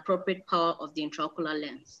of the appropriate power of the intraocular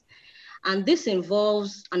lens. And this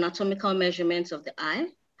involves anatomical measurements of the eye.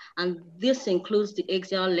 And this includes the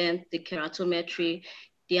axial length, the keratometry,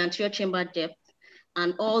 the anterior chamber depth,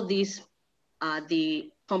 and all these are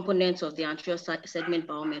the components of the anterior segment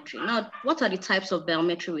biometry. Now, what are the types of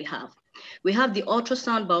biometry we have? We have the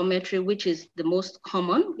ultrasound biometry, which is the most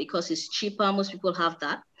common because it's cheaper. Most people have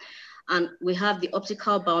that. And we have the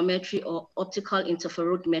optical biometry or optical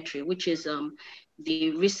interferometry, which is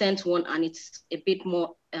the recent one, and it's a bit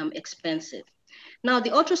more expensive. Now,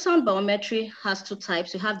 the ultrasound biometry has two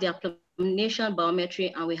types. We have the application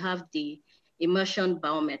biometry and we have the immersion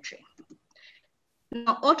biometry.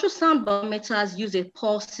 Now, ultrasound biometers use a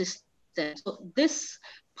pulse system. So this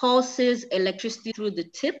pulses electricity through the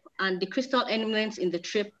tip, and the crystal elements in the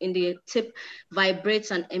tip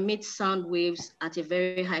vibrates and emits sound waves at a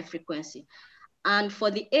very high frequency. And for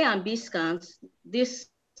the A and B scans, this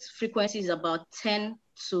frequency is about 10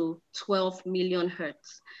 to 12 million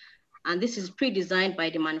hertz. And this is pre-designed by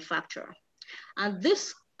the manufacturer. And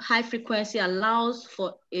this high frequency allows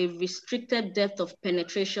for a restricted depth of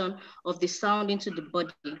penetration of the sound into the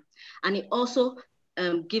body. And it also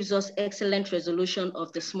gives us excellent resolution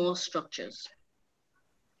of the small structures.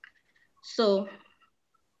 So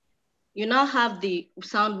you now have the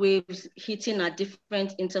sound waves hitting at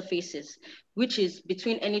different interfaces, which is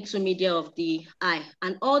between any two media of the eye.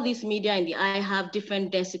 And all these media in the eye have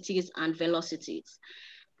different densities and velocities.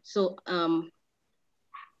 So,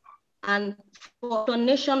 and for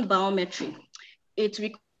phonation biometry, it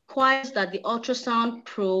requires that the ultrasound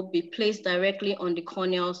probe be placed directly on the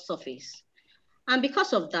corneal surface. And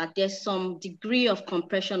because of that, there's some degree of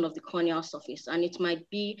compression of the corneal surface, and it might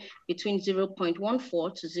be between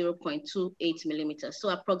 0.14 to 0.28 millimeters. So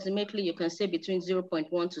approximately, you can say between 0.1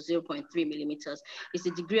 to 0.3 millimeters is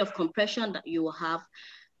the degree of compression that you will have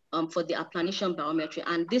for the applanation biometry.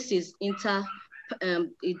 And this is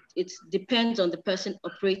it depends on the person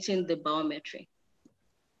operating the biometry.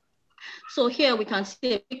 So here we can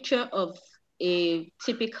see a picture of a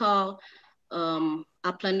typical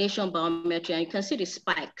applanation biometry, and you can see the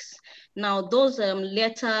spikes. Now those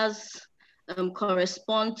letters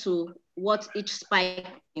correspond to what each spike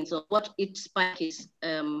means or what each spike is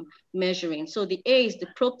measuring. So the A is the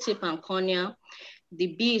probe tip and cornea,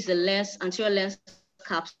 the B is the lens, anterior lens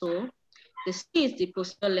capsule, The C is the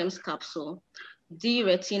posterior lens capsule, D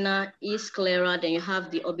retina, E sclera, then you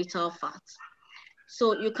have the orbital fat.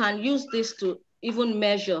 So you can use this to even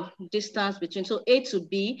measure distance between, so A to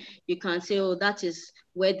B, you can say, oh, that is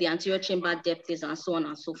where the anterior chamber depth is, and so on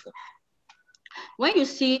and so forth. When you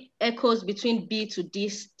see echoes between B to D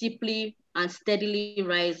steeply and steadily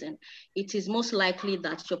rising, it is most likely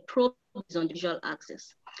that your probe is on the visual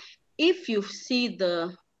axis. If you see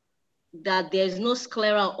that there's no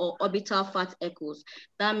sclera or orbital fat echoes,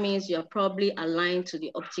 that means you're probably aligned to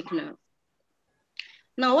the optic nerve.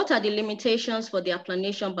 Now, what are the limitations for the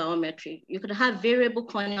applanation biometry? You could have variable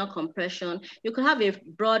corneal compression. You could have a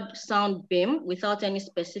broad sound beam without any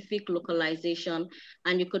specific localization,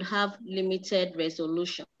 and you could have limited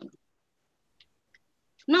resolution.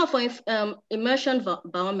 Now for immersion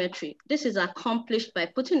biometry, this is accomplished by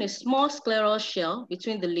putting a small scleral shell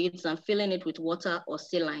between the lids and filling it with water or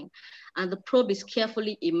saline. And the probe is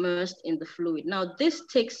carefully immersed in the fluid. Now this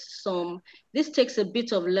takes a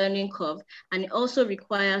bit of learning curve, and it also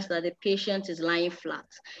requires that the patient is lying flat.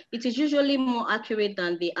 It is usually more accurate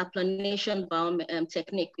than the applanation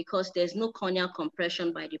technique because there's no corneal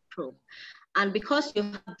compression by the probe. And because you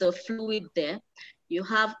have the fluid there, you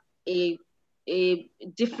have a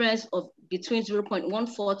difference of between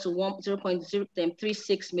 0.14 to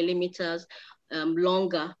 0.036 millimeters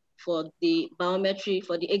longer for the biometry,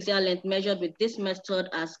 for the axial length measured with this method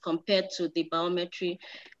as compared to the biometry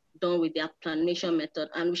done with the applanation method.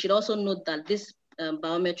 And we should also note that this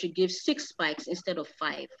biometry gives 6 spikes instead of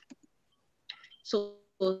 5. So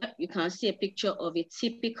you can see a picture of a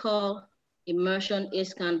typical immersion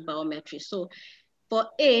A-scan biometry. So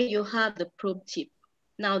for A, you have the probe tip.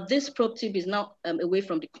 Now this probe tip is now away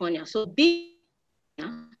from the cornea. So B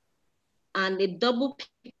and a double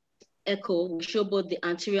echo will show both the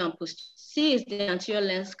anterior and posterior. C is the anterior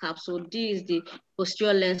lens capsule, D is the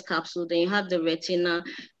posterior lens capsule, then you have the retina,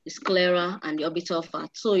 the sclera, and the orbital fat.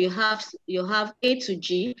 So you have A to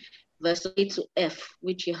G versus A to F,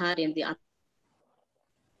 which you had in the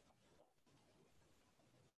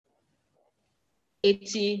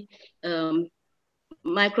 80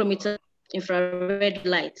 micrometer infrared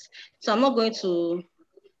lights. So I'm not going to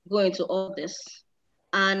go into all this.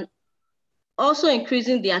 And also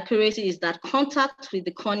increasing the accuracy is that contact with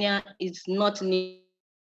the cornea is not needed.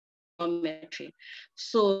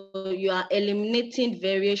 So you are eliminating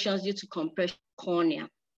variations due to compression cornea.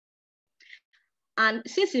 And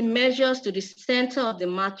since it measures to the center of the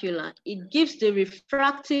macula, it gives the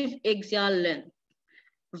refractive axial length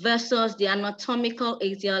versus the anatomical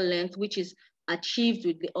axial length, which is achieved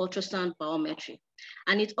with the ultrasound biometry.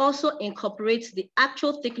 And it also incorporates the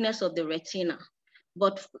actual thickness of the retina,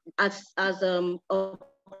 but as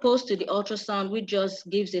opposed to the ultrasound, which just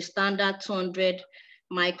gives a standard 200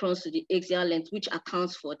 microns to the axial length, which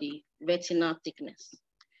accounts for the retinal thickness.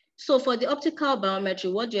 So for the optical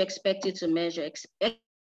biometry, what do you expect it to measure?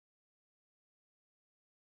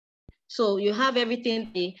 So you have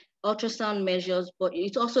everything the ultrasound measures, but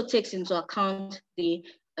it also takes into account the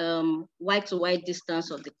white to white distance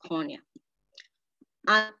of the cornea.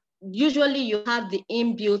 And usually you have the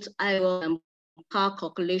inbuilt IOL power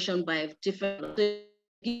calculation by different, so it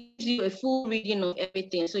gives you a full reading of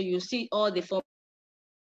everything. So you see all the form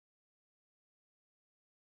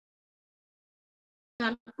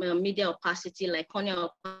media opacity, like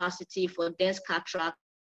corneal opacity for dense cataract,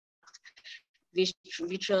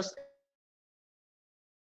 vitreous.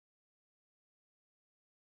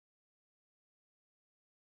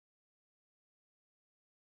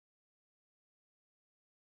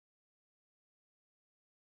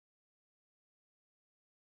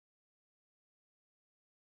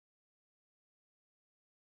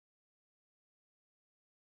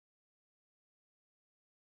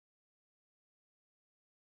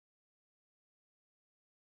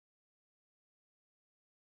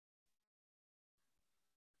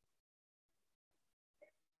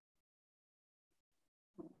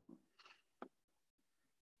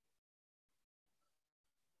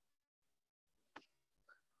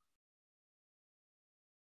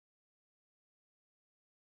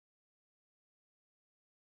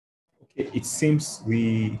 Okay, it seems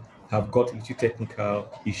we have got a little technical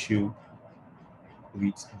issue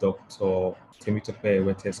with Dr. Temitope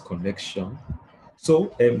Ewete's connection.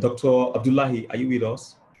 So, Dr. Abdullahi, are you with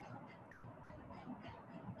us?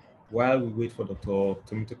 While we wait for Dr.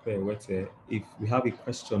 Temitope Ewete, if we have a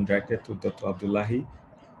question directed to Dr. Abdullahi.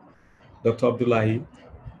 Dr. Abdullahi,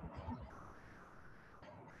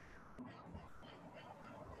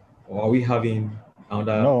 or are we having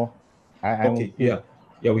another? No, I'm okay, yeah.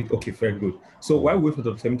 Okay, very good. So while we wait for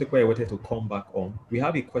Dr. Temitope Ewete to come back on, we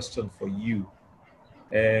have a question for you.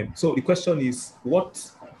 So the question is,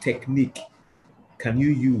 what technique can you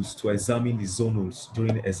use to examine the zonals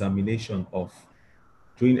during examination of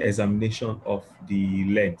the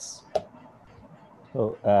lens?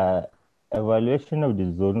 So evaluation of the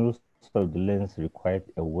zonals of the lens required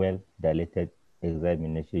a well-dilated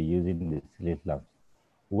examination using the slit lamps.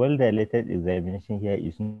 Well-dilated examination here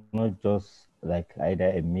is not just like either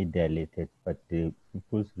a mid-dilated, but the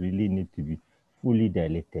pupils really need to be fully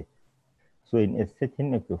dilated. So in a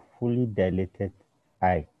setting of a fully dilated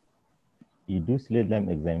eye, you do slit lamp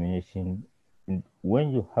examination.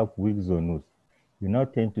 When you have weak zonals, you now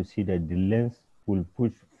tend to see that the lens will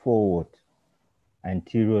push forward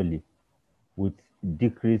anteriorly with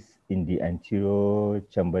decrease in the anterior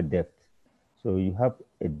chamber depth. So you have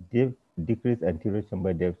a decreased anterior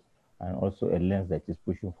chamber depth and also a lens that is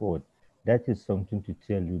pushing forward. That is something to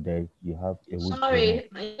tell you that you have a weak zonal. Sorry,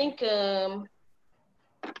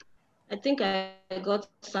 I think I got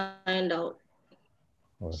signed out.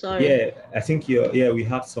 Okay. Sorry. Yeah, I think we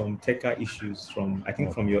had some technical issues from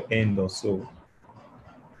your end or so.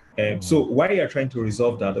 So while you're trying to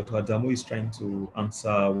resolve that, Dr. Adamu is trying to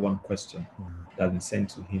answer one question that's been sent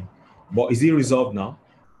to him. But is it resolved now?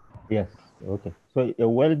 Yes, okay. So a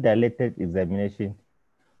well-dilated examination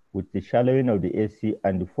with the shallowing of the AC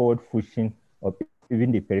and the forward pushing of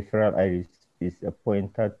even the peripheral iris is a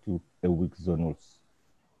pointer to a weak zonals.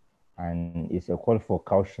 And it's a call for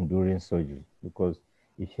caution during surgery, because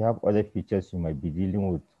if you have other features, you might be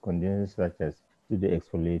dealing with conditions such as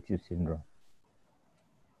pseudo-exfoliative syndrome.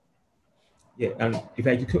 Yeah, and if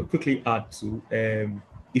I could quickly add to,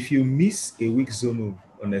 if you miss a weak zonal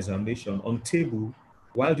on examination on table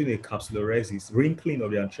while doing a capsuloresis, wrinkling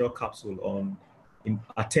of the anterior capsule in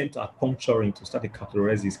attempt at puncturing to start a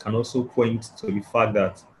capsuloresis can also point to the fact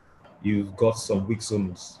that you've got some weak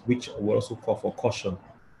zonals, which will also call for caution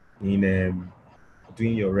in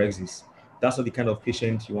doing your rexis. That's not the kind of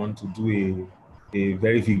patient you want to do a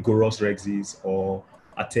very vigorous rexis or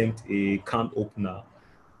attempt a can opener,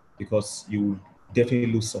 because you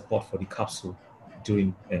definitely lose support for the capsule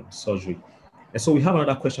during surgery. And so we have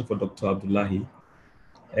another question for Dr. Abdullahi.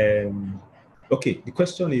 Okay, the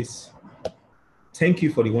question is, thank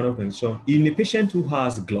you for the wonderful presentation. In a patient who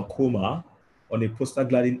has glaucoma on a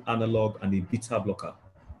prostaglandin analog and a beta blocker,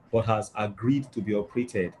 but has agreed to be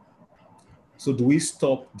operated, so do we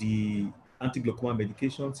stop the anti-glaucoma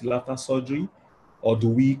medication till after surgery, or do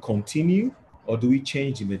we continue, or do we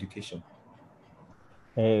change the medication?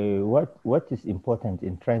 What is important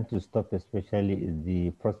in trying to stop especially is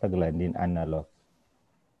the prostaglandin analogs,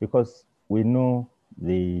 because we know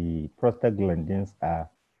the prostaglandins are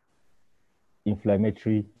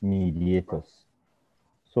inflammatory mediators.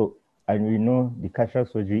 So, and we know the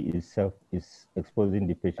cataract surgery itself is exposing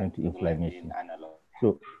the patient to inflammation.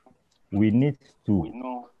 So we need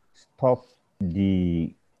to stop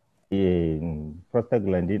the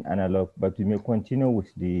prostaglandin analog, but we may continue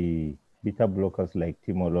with the beta blockers like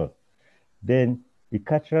timolol. Then the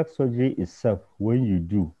cataract surgery itself, when you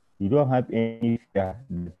do, you don't have any fear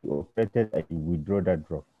that you operated and you withdraw that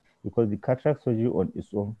drug, because the cataract surgery on its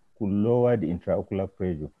own could lower the intraocular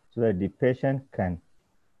pressure so that the patient can,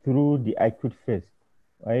 through the acute phase,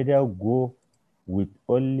 either go with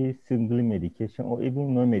only single medication or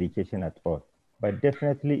even no medication at all. But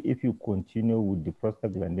definitely, if you continue with the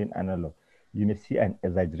prostaglandin analog, you may see an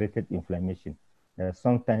exaggerated inflammation that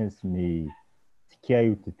sometimes may scare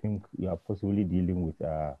you to think you are possibly dealing with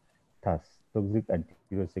TAS, toxic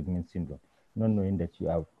anterior segment syndrome, not knowing that you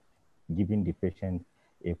are giving the patient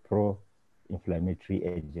a pro-inflammatory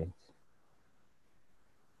agent.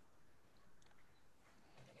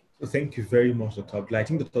 So thank you very much, Dr. Abdullahi. I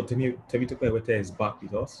think Dr. Temitope Ewete is back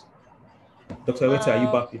with us. Dr. Ewete, are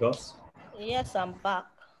you back with us? Yes, I'm back.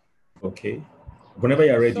 Okay. Whenever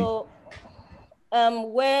you're ready. So,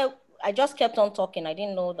 where I just kept on talking, I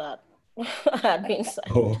didn't know that I had been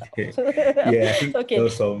signed. Oh, okay. Yeah, I think okay. there were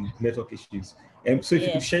some network issues. So if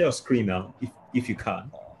you could share your screen now, if you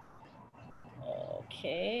can.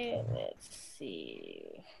 Okay, let's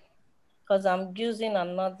see. Because I'm using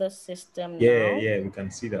another system now. Yeah, we can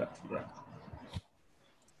see that. Yeah.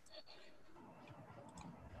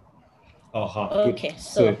 Okay,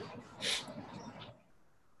 good.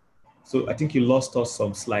 So I think you lost us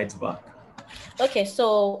some slides back. Okay,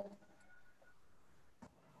 so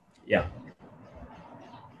yeah.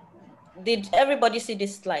 Did everybody see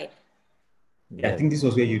this slide? Yeah, I think this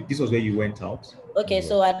was where you went out. Okay,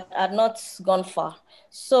 so I'd not gone far.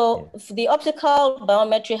 So the optical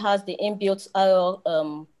biometry has the inbuilt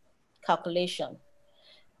IOL calculation.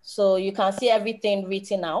 So you can see everything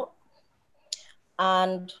written out.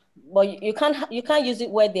 But you can't use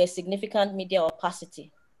it where there's significant media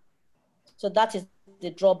opacity. So that is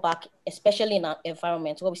the drawback, especially in our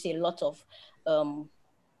environment where we see a lot of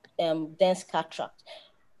dense cataract.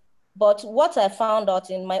 But what I found out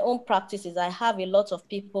in my own practice is I have a lot of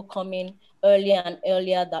people coming earlier and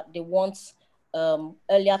earlier that they want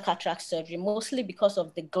earlier cataract surgery, mostly because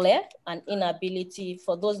of the glare and inability.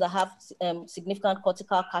 For those that have significant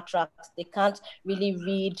cortical cataracts, they can't really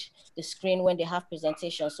read the screen when they have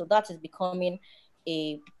presentations. So that is becoming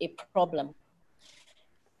a problem.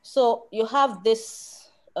 So you have this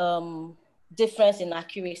difference in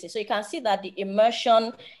accuracy. So you can see that the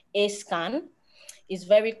immersion A scan is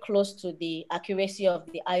very close to the accuracy of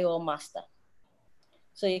the IOL master.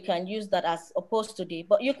 So you can use that as opposed to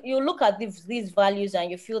but you look at these values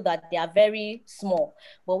and you feel that they are very small.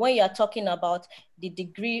 But when you are talking about the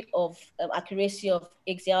degree of accuracy of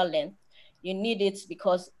axial length, you need it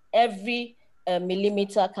because every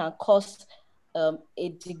millimeter can cause a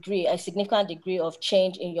significant degree of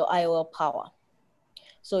change in your IOL power.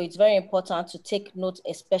 So it's very important to take note,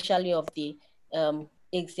 especially of the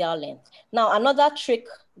axial length. Now, another trick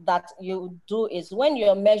that you do is when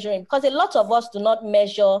you're measuring, because a lot of us do not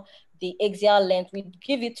measure the axial length, we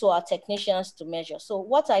give it to our technicians to measure. So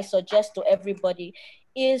what I suggest to everybody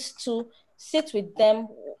is to sit with them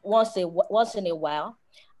once in a while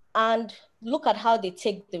and look at how they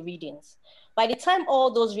take the readings. By the time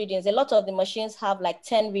all those readings, a lot of the machines have like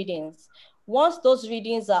 10 readings. Once those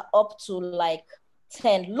readings are up to like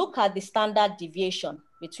 10, look at the standard deviation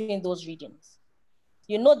between those readings.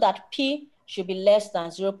 You know that P should be less than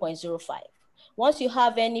 0.05. Once you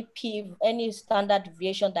have any standard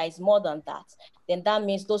deviation that is more than that, then that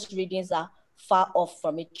means those readings are far off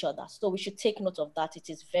from each other. So we should take note of that. It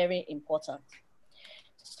is very important.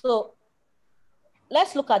 So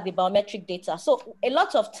let's look at the biometric data. So a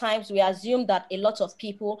lot of times we assume that a lot of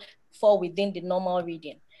people fall within the normal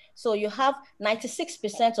reading. So you have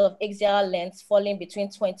 96% of axial length falling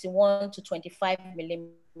between 21 to 25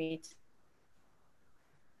 millimeters.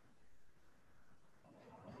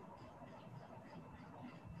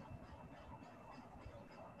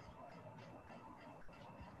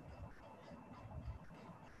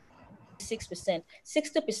 %,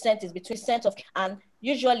 60% is between % of, and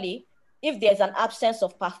usually if there's an absence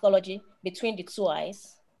of pathology between the two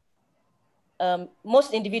eyes,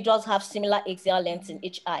 most individuals have similar axial lengths in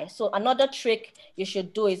each eye. So another trick you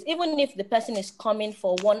should do is, even if the person is coming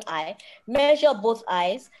for one eye, measure both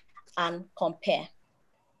eyes and compare.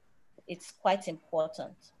 It's quite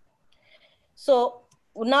important. So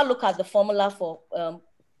we'll now look at the formula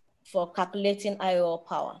for calculating IOL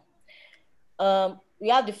power. We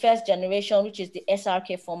have the first generation, which is the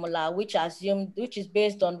SRK formula, which is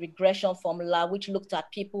based on regression formula, which looked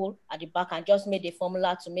at people at the back and just made a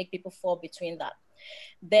formula to make people fall between that.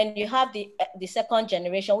 Then you have the second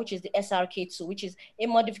generation, which is the SRK2, which is a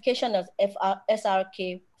modification of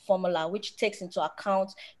SRK formula, which takes into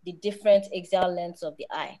account the different axial lengths of the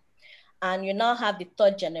eye. And you now have the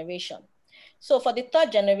third generation. So for the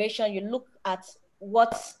third generation, you look at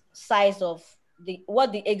what size of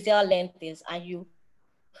what the axial length is, and you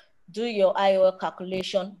do your IOL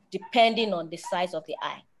calculation depending on the size of the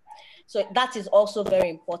eye. So that is also very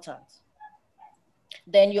important.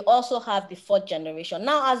 Then you also have the fourth generation.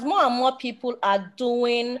 Now, as more and more people are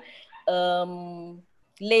doing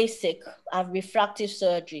LASIK and refractive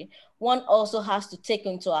surgery, one also has to take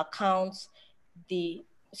into account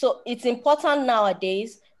so it's important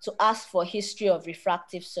nowadays to ask for history of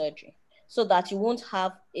refractive surgery so that you won't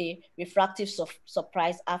have a refractive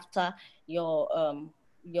surprise after your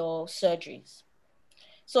surgeries.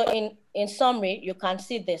 So in summary, you can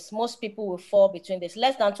see this. Most people will fall between this.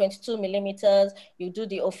 Less than 22 millimeters, you do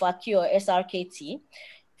the OFAQ or SRKT.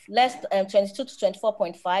 Less than 22 to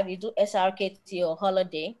 24.5, you do SRKT or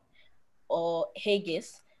Holiday or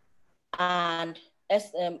Haggis, and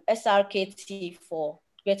SRKT for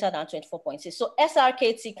greater than 24.6. So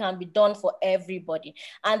SRKT can be done for everybody.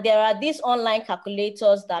 And there are these online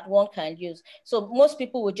calculators that one can use. So most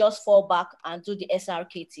people will just fall back and do the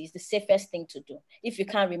SRKT. It's the safest thing to do if you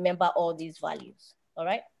can't remember all these values, all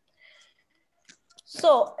right?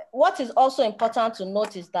 So what is also important to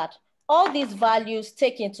note is that all these values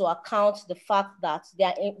take into account the fact that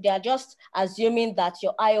they are just assuming that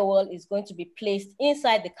your IOL is going to be placed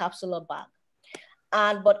inside the capsular bag.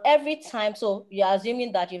 But every time, so you're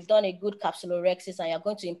assuming that you've done a good capsulorhexis and you're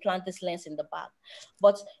going to implant this lens in the bag.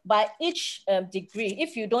 But by each degree,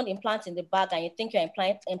 if you don't implant in the bag and you think you're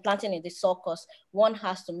implanting in the sulcus, one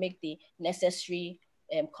has to make the necessary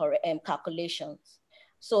calculations.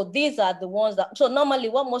 So these are the ones that, so normally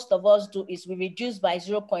what most of us do is we reduce by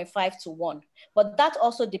 0.5 to 1, but that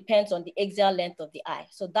also depends on the axial length of the eye.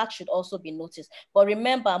 So that should also be noticed. But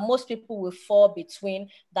remember, most people will fall between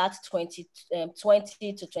that 20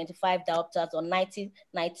 to 25 diopters or 19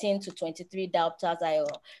 to 23 diopters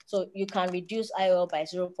IOL. So you can reduce IOL by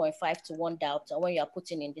 0.5 to 1 diopter when you are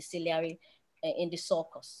putting in the ciliary, in the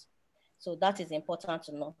sulcus. So that is important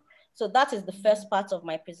to know. So that is the first part of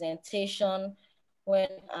my presentation when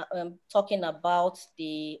I'm talking about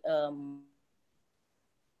the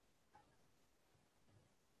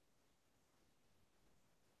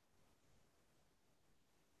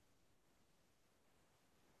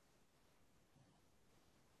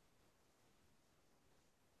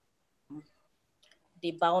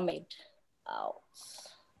biomed out.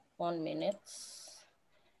 1 minute.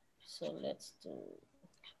 So let's do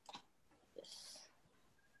this.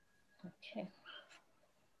 Okay.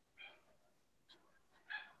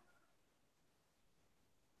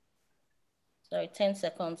 Sorry, 10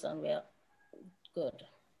 seconds and we're good.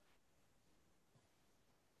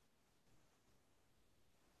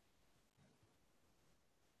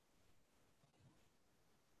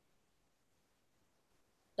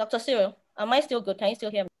 Dr. Cyril, am I still good? Can you still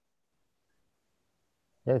hear me?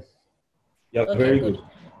 Yes. Yeah, okay, very good.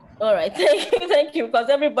 All right, thank you, because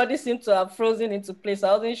everybody seemed to have frozen into place.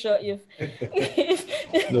 I wasn't sure if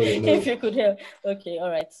if you could hear. Okay, all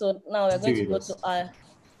right. So now we're going to go to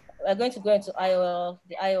into IOL,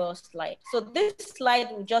 the IOL slide. So this slide,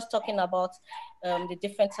 we're just talking about the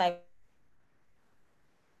different types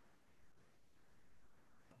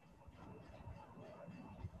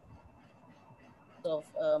of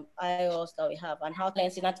IOLs that we have, and how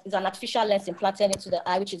lens is an artificial lens implanted into the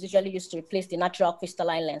eye, which is usually used to replace the natural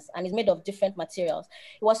crystalline lens, and is made of different materials.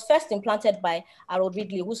 It was first implanted by Harold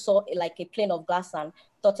Ridley, who saw like a plane of glass and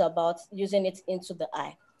thought about using it into the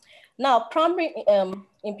eye. Now, primary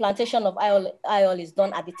implantation of IOL is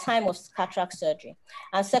done at the time of cataract surgery,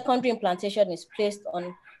 and secondary implantation is placed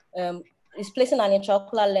on placing an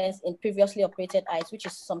intraocular lens in previously operated eyes, which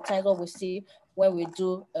is sometimes what we see when we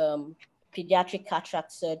do pediatric cataract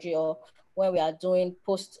surgery, or when we are doing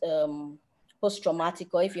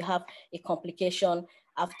post-traumatic, or if you have a complication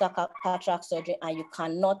after cataract surgery and you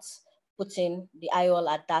cannot put in the IOL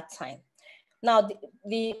at that time. Now,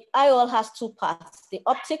 the IOL has two parts: the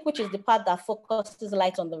optic, which is the part that focuses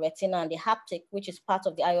light on the retina, and the haptic, which is part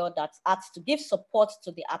of the IOL that acts to give support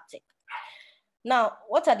to the optic. Now,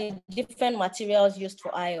 what are the different materials used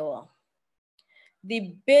for IOL?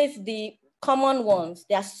 The common ones,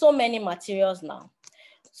 there are so many materials now.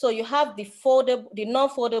 So you have the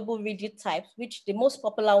non-foldable rigid types, which the most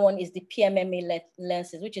popular one is the PMMA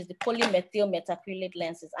lenses, which is the polymethyl methacrylate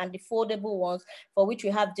lenses, and the foldable ones, for which we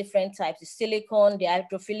have different types: the silicone, the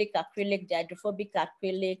hydrophilic acrylic, the hydrophobic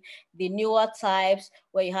acrylic, the newer types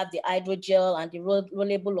where you have the hydrogel and the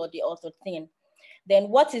rollable or the orthothin. Then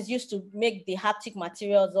what is used to make the haptic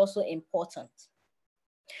material is also important.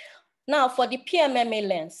 Now, for the PMMA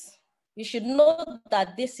lens, you should know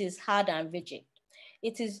that this is hard and rigid.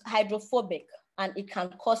 It is hydrophobic, and it can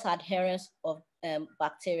cause adherence of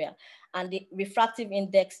bacteria. And the refractive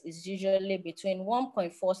index is usually between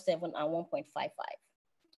 1.47 and 1.55.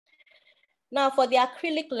 Now, for the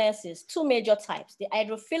acrylic lenses, two major types: the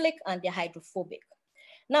hydrophilic and the hydrophobic.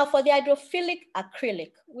 Now, for the hydrophilic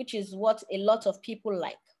acrylic, which is what a lot of people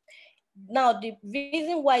like. Now, the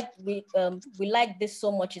reason why we like this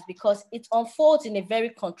so much is because it unfolds in a very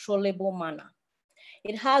controllable manner.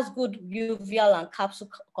 It has good uveal and capsule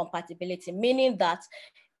compatibility, meaning that,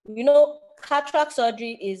 you know, cataract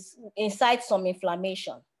surgery is inside some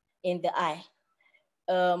inflammation in the eye.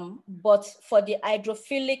 But for the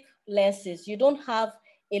hydrophilic lenses, you don't have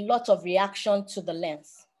a lot of reaction to the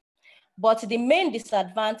lens. But the main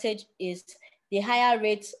disadvantage is the higher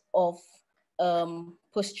rate of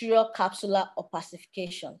posterior capsular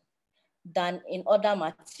opacification than in other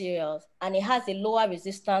materials, and it has a lower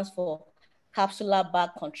resistance for capsular bag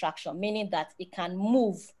contraction, meaning that it can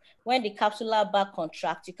move. When the capsular bag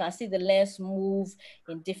contracts, you can see the lens move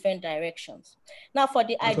in different directions. Now, for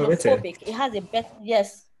the hydrophobic, it has a better,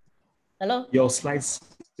 yes. Hello? Your slides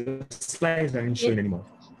aren't showing anymore.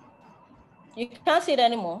 You can't see it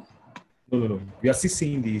anymore? No. We are still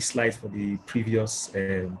seeing the slides for the previous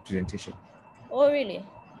presentation. Oh, really?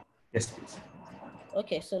 Yes, please.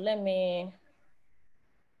 Okay, so let me.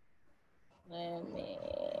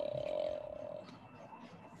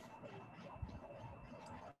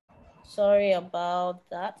 Sorry about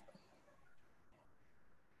that.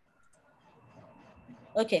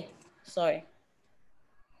 Okay, sorry.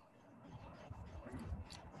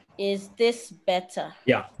 Is this better?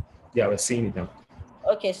 Yeah, we're seeing it now.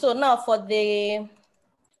 Okay, so now for the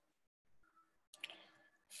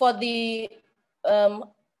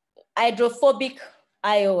hydrophobic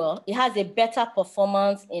IOL, it has a better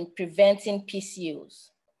performance in preventing PCOs.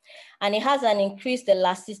 And it has an increased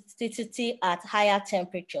elasticity at higher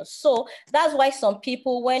temperatures. So that's why some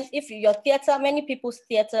people, if your theater, many people's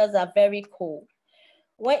theaters are very cold.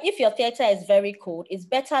 If your theater is very cold, it's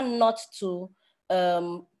better not to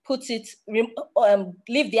leave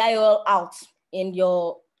the IOL out in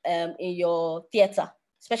your theater,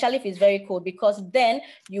 especially if it's very cold, because then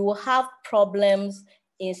you will have problems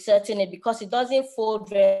inserting it because it doesn't fold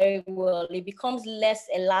very well. It becomes less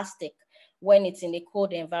elastic when it's in a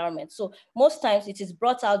cold environment. So most times it is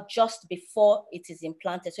brought out just before it is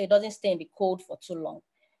implanted, so it doesn't stay in the cold for too long.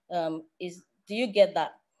 Do you get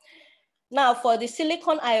that? Now for the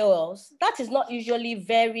silicone IOLs, that is not usually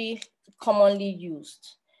very commonly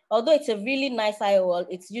used. Although it's a really nice IOL,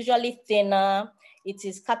 it's usually thinner, it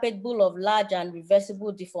is capable of large and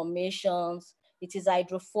reversible deformations, it is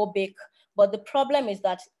hydrophobic, but the problem is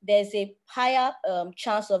that there's a higher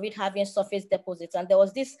chance of it having surface deposits. And there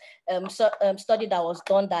was this study that was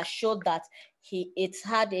done that showed that it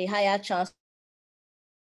had a higher chance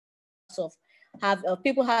of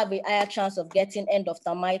people have a higher chance of getting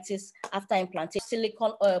endophthalmitis after implantation.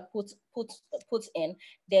 Silicone oil put in,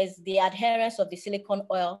 there's the adherence of the silicone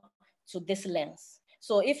oil to this lens.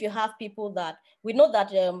 So if you have people that, we know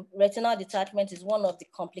that retinal detachment is one of the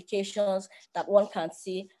complications that one can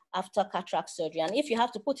see after cataract surgery. And if you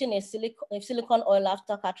have to put in a silicone oil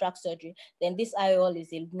after cataract surgery, then this IOL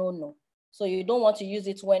is a no-no. So you don't want to use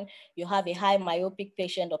it when you have a high myopic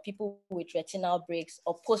patient or people with retinal breaks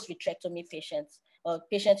or post-vitrectomy patients, or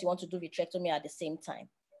patients you want to do vitrectomy at the same time.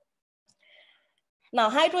 Now,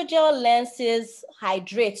 hydrogel lenses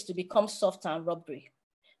hydrate to become soft and rubbery.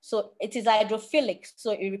 So it is hydrophilic,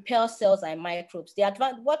 so it repels cells and microbes.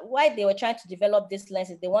 Why they were trying to develop this lens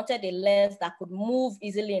is they wanted a lens that could move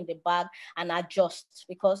easily in the bag and adjust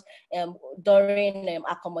because during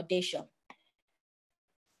accommodation.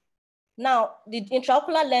 Now, the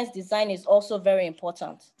intraocular lens design is also very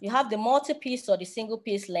important. You have the multi-piece or the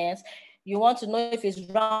single-piece lens. You want to know if it's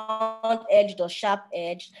round-edged or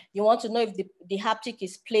sharp-edged. You want to know if the haptic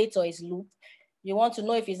is plate or is loop. You want to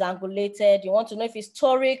know if it's angulated. You want to know if it's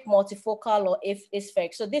toric, multifocal, or if it's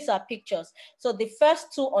spheric. So these are pictures. So the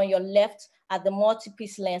first two on your left are the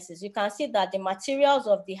multi-piece lenses. You can see that the materials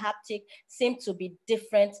of the haptic seem to be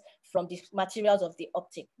different from the materials of the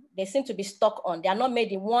optic. They seem to be stuck on. They are not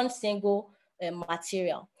made in one single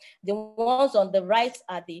material. The ones on the right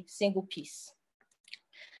are the single piece.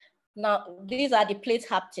 Now, these are the plate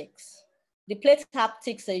haptics. The plate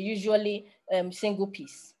haptics are usually single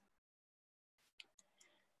piece.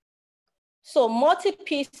 So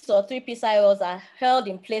multi-piece or three-piece IOLs are held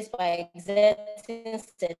in place by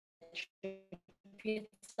exerting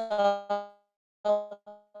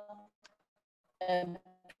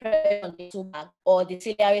or the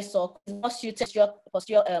ciliary sock is not suited to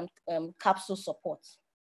posterior capsule support.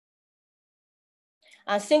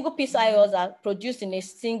 And single-piece IOLs are produced in a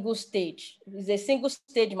single stage. It's a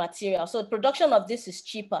single-stage material. So the production of this is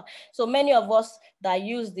cheaper. So many of us that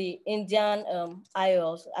use the Indian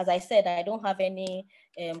IOLs, as I said, I don't have any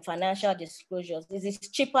financial disclosures. It is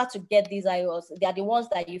cheaper to get these IOLs. They are the ones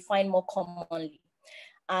that you find more commonly.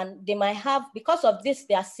 And they might have, because of this,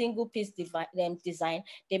 their single-piece design,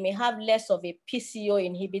 they may have less of a PCO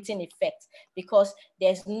inhibiting effect because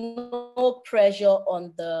there's no pressure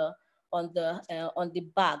on the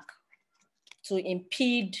bag to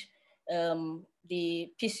impede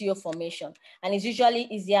the PCO formation, and it's usually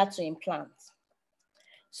easier to implant.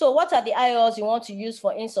 So what are the IOLs you want to use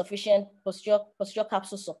for insufficient posterior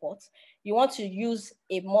capsule support? You want to use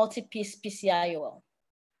a multi-piece PCIOL.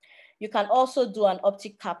 You can also do an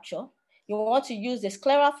optic capture. You want to use a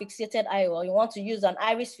scleral fixated IOL, you want to use an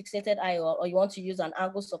iris fixated IOL, or you want to use an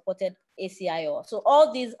angle supported AC IOL. So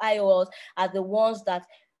all these IOLs are the ones that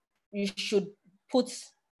you should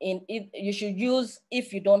you should use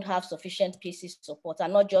if you don't have sufficient PC support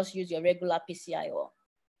and not just use your regular PC IOL.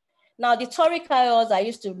 Now, the toric IOLs are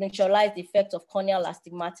used to neutralize the effect of corneal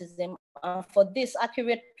astigmatism. And for this,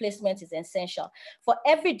 accurate placement is essential. For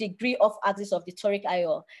every degree of axis of the toric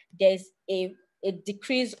IOL, there's a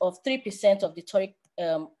decrease of 3% of the toric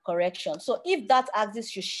correction. So if that axis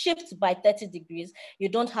should shift by 30 degrees, you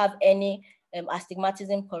don't have any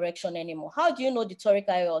astigmatism correction anymore. How do you know the toric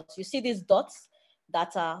IOLs? You see these dots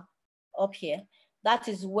that are up here. That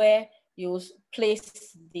is where you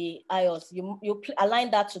place the IOLs. You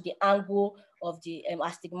align that to the angle of the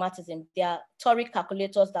astigmatism. There are toric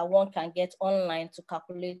calculators that one can get online to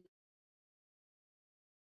calculate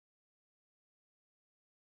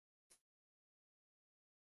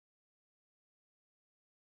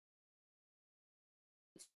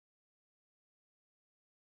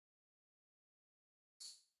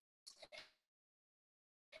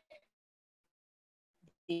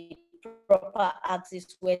the proper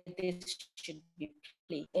axis where this should be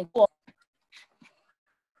placed.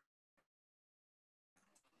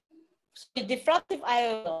 So the diffractive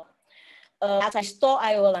IOL, as I store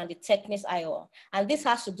IOL and the Technis IOL, and this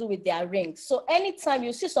has to do with their rings. So anytime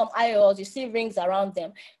you see some IOLs, you see rings around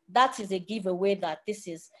them, that is a giveaway that this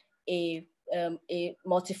is a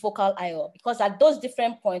multifocal IOL, because at those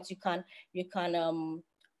different points it can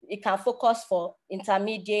focus for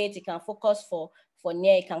intermediate, it can focus for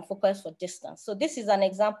near, it can focus for distance. So this is an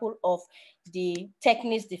example of the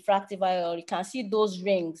Technis diffractive IOL. You can see those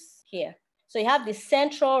rings here. So you have the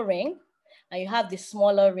central ring and you have the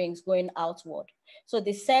smaller rings going outward. So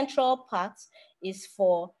the central part is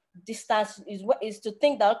for distance, is to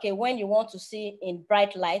think that, okay, when you want to see in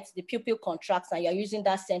bright light, the pupil contracts and you're using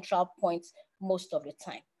that central point most of the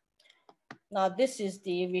time. Now this is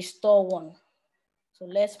the restore one. So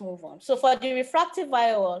let's move on. So for the refractive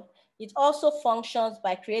IOL, it also functions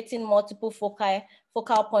by creating multiple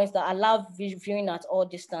focal points that allow viewing at all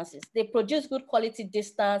distances. They produce good quality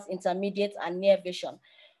distance, intermediate, and near vision.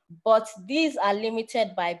 But these are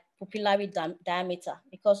limited by pupillary diameter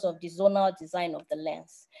because of the zonal design of the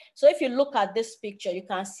lens. So if you look at this picture, you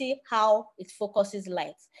can see how it focuses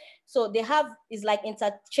light. So it's like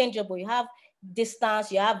interchangeable. You have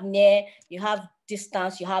distance, you have near, you have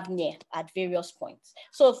distance, you have near at various points.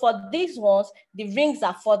 So for these ones, the rings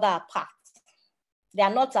are further apart. They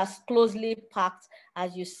are not as closely packed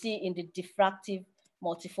as you see in the diffractive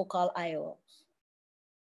multifocal IOLs.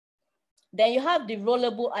 Then you have the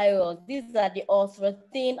rollable IOLs. These are the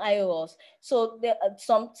ultra-thin IOLs. So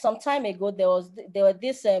some time ago, there was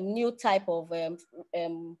this new type of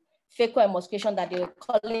phacoemulsification that they were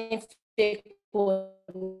calling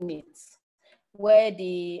phaconits, where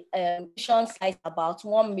the emission size is about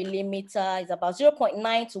 1 millimeter, is about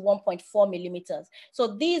 0.9 to 1.4 millimeters. So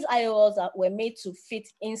these IOLs were made to fit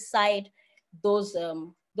inside those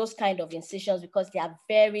kind of incisions because they are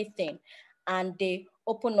very thin and they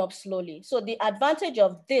open up slowly. So the advantage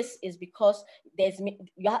of this is because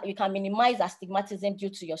you can minimize astigmatism due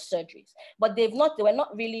to your surgeries, but they were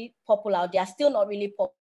not really popular. They are still not really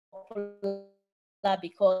popular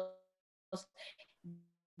because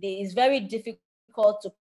it's very difficult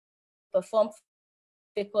to perform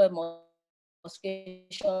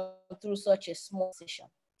phacoemulsification through such a small incision.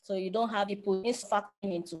 So you don't have people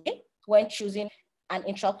factoring into it when choosing an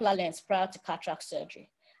intraocular lens prior to cataract surgery.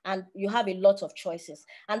 And you have a lot of choices.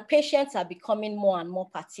 And patients are becoming more and more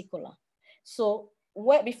particular. So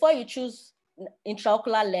before you choose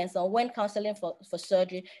intraocular lens and when counseling for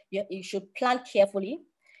surgery, you should plan carefully,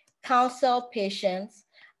 counsel patients,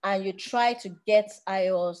 and you try to get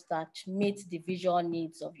IOLs that meet the visual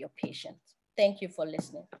needs of your patient. Thank you for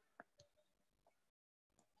listening.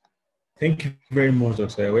 Thank you very much,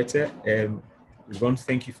 Dr. Ewete. We want to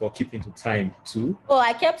thank you for keeping to time too. Oh,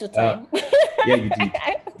 I kept to time. Yeah, you did.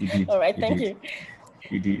 You did. All right, thank you.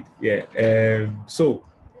 You did. Yeah. So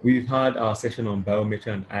we've had our session on biometry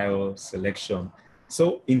and IOL selection.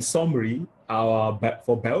 So in summary,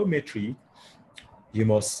 for biometry, you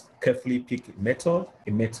must carefully pick a method,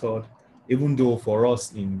 even though for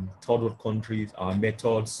us in third world countries, our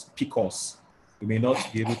methods pick us. We may not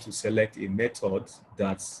be able to select a method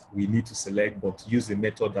that we need to select, but use the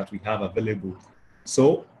method that we have available.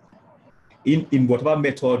 So in whatever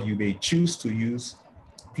method you may choose to use,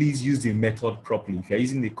 please use the method properly. If you're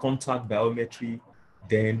using the contact biometry,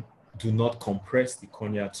 then do not compress the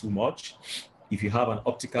cornea too much. If you have an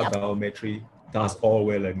optical biometry, that's all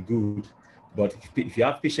well and good. But if you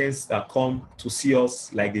have patients that come to see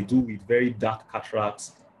us like they do with very dark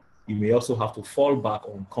cataracts, you may also have to fall back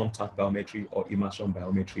on contact biometry or immersion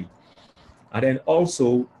biometry. And then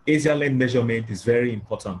also, axial length measurement is very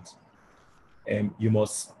important. You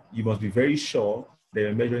must be very sure that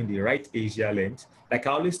you're measuring the right axial length. Like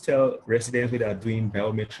I always tell residents that are doing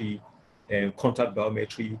biometry and contact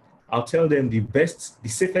biometry, I'll tell them the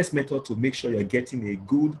safest method to make sure you're getting a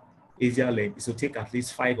good axial length is to take at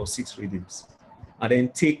least 5 or 6 readings and then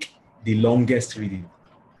take the longest reading.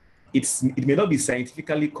 It may not be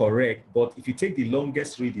scientifically correct, but if you take the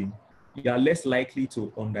longest reading, you are less likely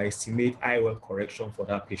to underestimate IOL correction for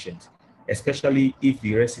that patient, especially if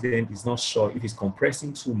the resident is not sure if he's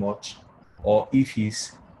compressing too much or if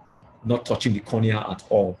he's not touching the cornea at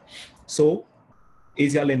all. So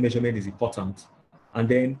axial length measurement is important. And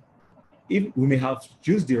then if we may have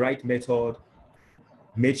used the right method,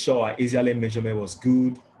 made sure our axial length measurement was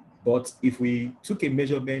good, but if we took a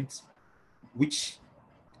measurement which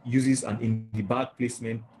uses an in-the-bag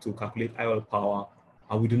placement to calculate IOL power,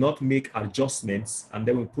 and we do not make adjustments, and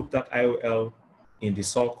then we put that IOL in the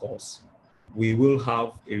sulcus, we will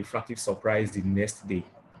have a refractive surprise the next day.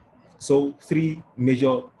 So 3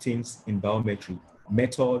 major things in biometry: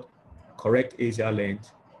 method, correct axial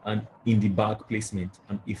length, and in the bag placement.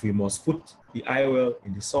 And if we must put the IOL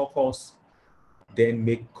in the sulcus, then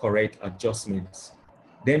make correct adjustments.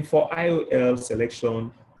 Then for IOL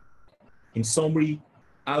selection, in summary,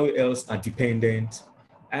 IOLs are dependent.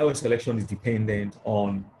 IOL selection is dependent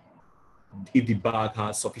on if the bag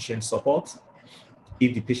has sufficient support,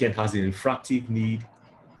 if the patient has a refractive need,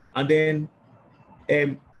 and then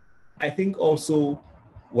I think also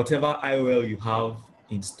whatever IOL you have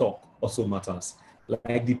in stock also matters.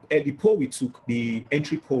 Like the poll we took, the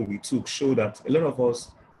entry poll we took showed that a lot of us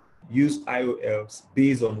use IOLs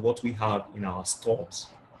based on what we have in our stores.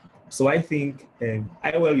 So I think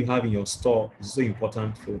IOL you have in your store is so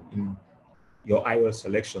important in your IOL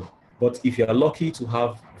selection. But if you're lucky to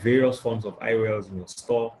have various forms of IOLs in your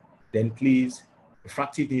store, then please,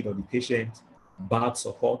 refractive need of the patient, bad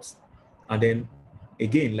support, and then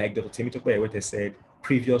again, like Dr. Temitope said,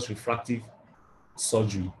 previous refractive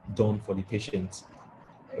surgery done for the patient.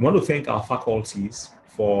 I want to thank our faculties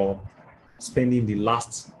for spending the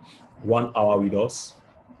last 1 hour with us.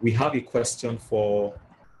 We have a question for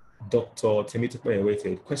Dr. Temitope.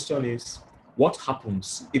 The question is, what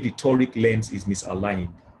happens if the toric lens is misaligned?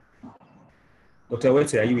 Dr.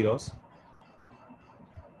 Awete, are you with us?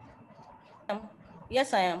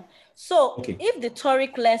 Yes, I am. So okay. If the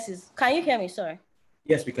toric lens is, can you hear me? Sorry.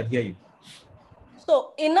 Yes, we can hear you.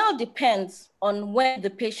 So it now depends on when the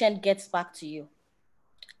patient gets back to you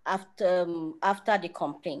after the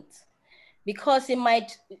complaint, because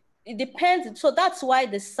it depends. So that's why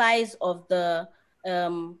the size of the,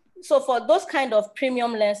 so for those kind of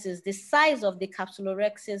premium lenses, the size of the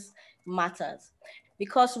capsulorhexis matters,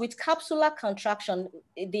 because with capsular contraction,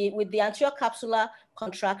 with the anterior capsular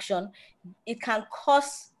contraction, it can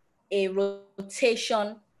cause a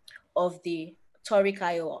rotation of the toric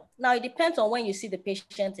IOL. Now, it depends on when you see the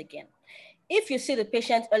patient again. If you see the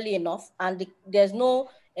patient early enough and there's no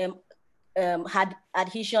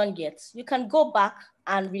adhesion yet, you can go back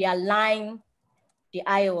and realign the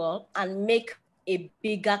IOL and make a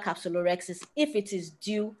bigger capsulorhexis if it is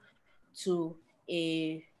due to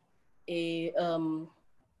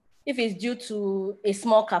if it's due to a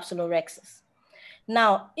small capsulorhexis.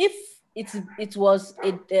 Now, if it was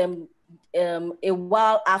a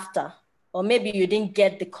while after, or maybe you didn't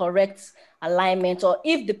get the correct alignment, or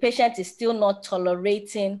if the patient is still not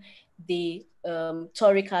tolerating the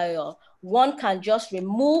toric IOL, one can just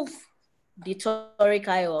remove the toric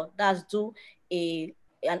IOL, that's do an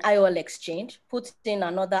IOL exchange, put in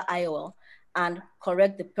another IOL, and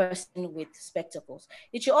correct the person with spectacles.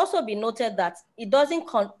 It should also be noted that it doesn't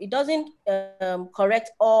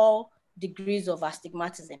correct all degrees of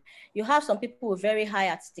astigmatism. You have some people with very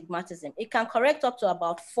high astigmatism. It can correct up to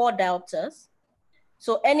about 4 diopters.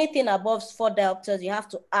 So anything above 4 diopters, you have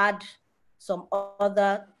to add some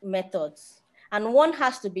other methods. And one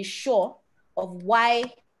has to be sure of why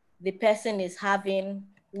the person is having,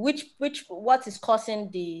 what is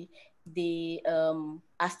causing the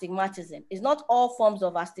astigmatism. It's not all forms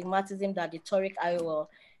of astigmatism that the toric IOL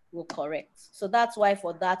will correct. So that's why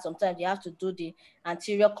for that, sometimes you have to do the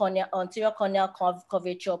anterior corneal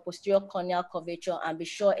curvature, posterior corneal curvature, and be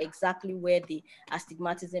sure exactly where the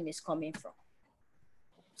astigmatism is coming from.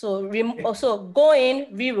 So also go in,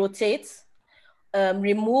 re-rotate,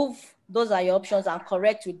 remove, those are your options, and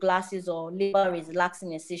correct with glasses or labor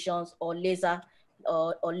relaxing incisions or laser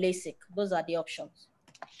or LASIK. Those are the options.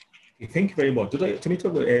 Okay, thank you very much.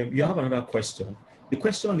 Temitope, you have another question. The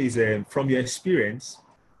question is, from your experience,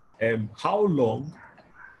 how long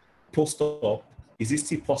post-op is it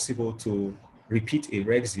still possible to repeat a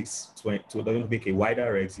rhexis, to make a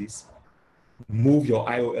wider rhexis, move your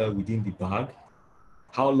IOL within the bag?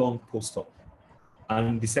 How long post-op?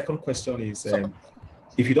 And the second question is,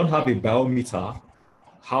 if you don't have a biometer,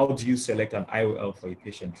 how do you select an IOL for a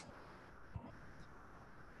patient?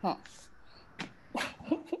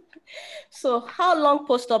 So how long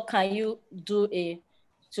post-op can you do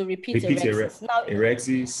to repeat a rhexis? A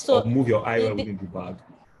rhexis, or move your IOL within the bag?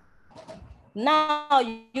 Now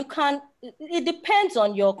you can, it depends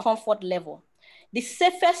on your comfort level. The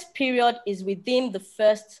safest period is within the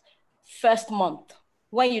first month,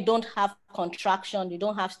 when you don't have contraction, you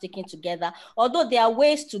don't have sticking together. Although there are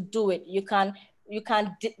ways to do it, you can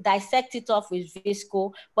dissect it off with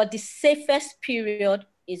visco, but the safest period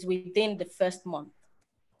is within the first month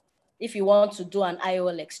if you want to do an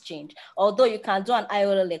IOL exchange. Although you can do an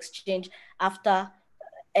IOL exchange after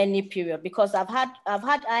any period, because I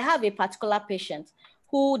have a particular patient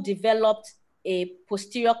who developed a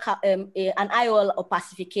posterior an IOL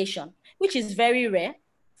opacification, which is very rare,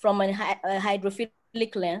 from a hydrophilic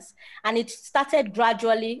lens, and it started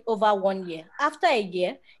gradually over 1 year. After a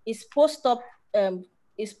year, his post-op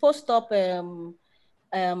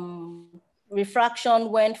refraction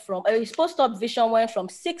went from, his post-op vision went from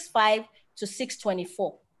 6.5 to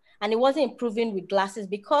 6.24. And it wasn't improving with glasses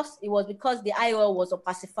because the IOL was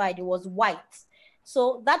opacified, it was white.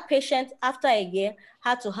 So that patient, after a year,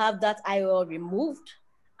 had to have that IOL removed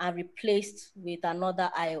and replaced with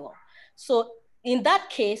another IOL. So in that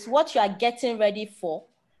case, what you are getting ready for,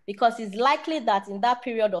 because it's likely that in that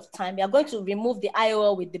period of time, you are going to remove the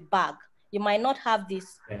IOL with the bag. You might not have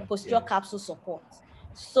this posterior capsule support.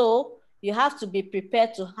 So you have to be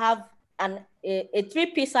prepared to have a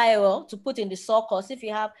 3-piece IOL to put in the sulcus if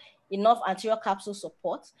you have enough anterior capsule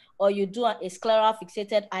support, or you do a scleral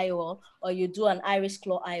fixated IOL, or you do an iris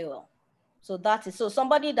claw IOL. So that is, so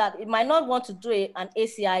somebody that, it might not want to do an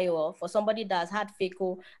ACIOL for somebody that has had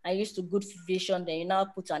phaco and used to good vision, then you now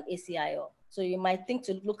put an ACIOL. So you might think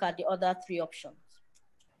to look at the other 3 options.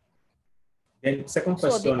 Then second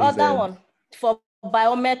question is, so the other one for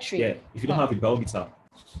biometry. Yeah, if you don't have a biometer,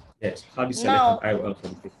 yes, how do you select an IOL for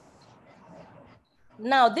the patient?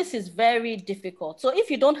 Now, this is very difficult. So if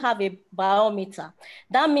you don't have a biometer,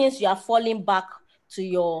 that means you are falling back to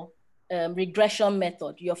your regression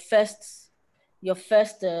method, your first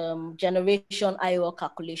generation IOL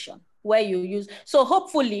calculation, where you use, so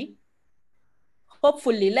hopefully,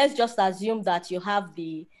 let's just assume that you can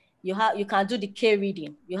do the K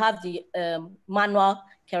reading. You have the manual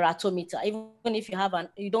keratometer, even if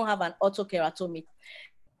you don't have an auto keratometer.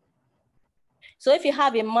 So if you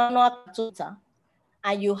have a manual keratometer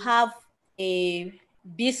and you have a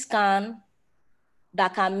B-scan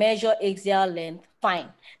that can measure axial length,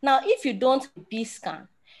 fine. Now, if you don't have a B-scan,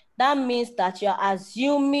 that means that you're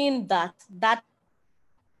assuming that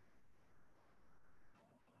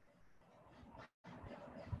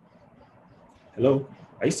Hello,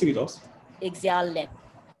 are you still with us? Axial length.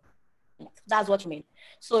 That's what you mean.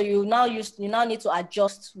 So you now need to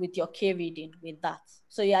adjust with your K reading with that.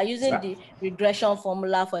 So you are using the regression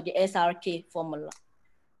formula for the SRK formula.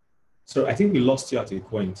 So I think we lost you at a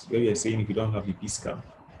point where you're saying if you don't have a B-scan.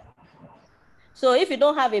 So if you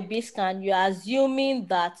don't have a B-scan, you're assuming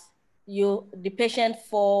that the patient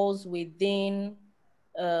falls within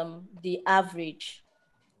the average.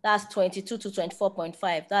 That's 22 to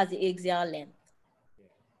 24.5. That's the axial length.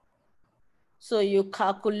 So you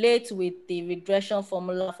calculate with the regression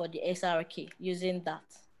formula for the SRK using that.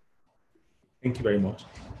 Thank you very much.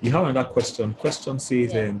 You have another question. Question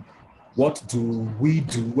says, what do we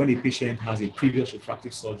do when a patient has a previous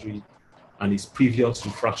refractive surgery and his previous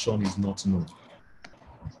refraction is not known?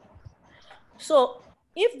 So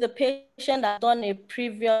if the patient has done a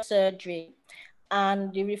previous surgery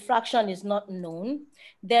and the refraction is not known,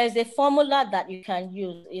 there's a formula that you can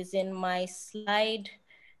use. It's in my slide.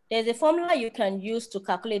 There's a formula you can use to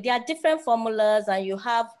calculate. There are different formulas, and you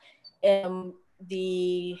have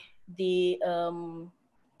the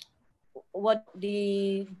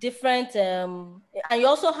different, and you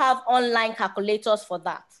also have online calculators for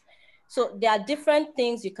that. So there are different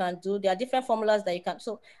things you can do. There are different formulas that you can.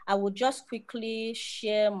 So I will just quickly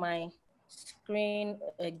share my screen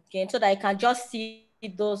again so that I can just see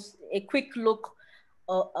a quick look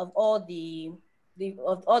of all the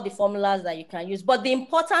formulas that you can use. But the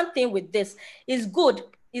important thing with this is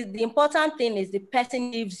the important thing is the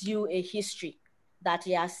person gives you a history that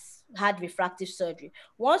he has had refractive surgery.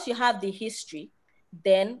 Once you have the history,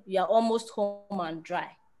 then you're almost home and dry.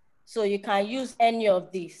 So you can use any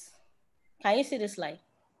of these. Can you see the slide?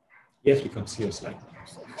 Yes, we can see your slide.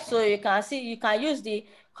 So you can use the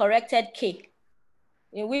corrected K,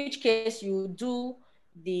 in which case you do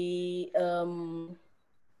the,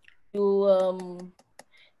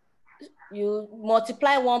 you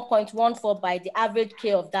multiply 1.14 by the average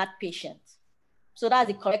K of that patient. So that's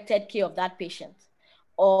the corrected K of that patient.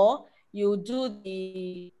 Or you do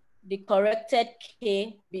the corrected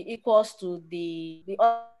K be equals to the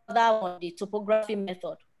other one, the topography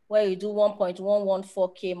method, where you do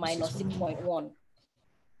 1.114 K minus 6.1.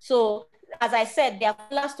 So as I said, there are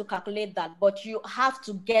formulas to calculate that, but you have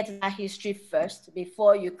to get that history first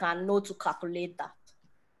before you can know to calculate that.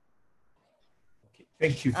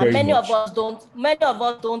 Thank you very much. Many of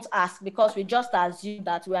us don't ask because we just assume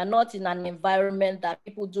that we are not in an environment that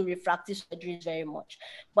people do refractive surgeries very much.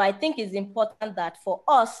 But I think it's important that for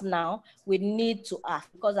us now, we need to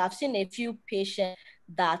ask, because I've seen a few patients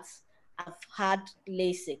that have had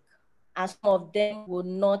LASIK, and some of them will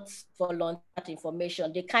not volunteer that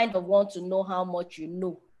information. They kind of want to know how much you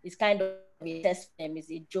know. It's kind of a test for them, it's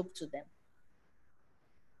a joke to them.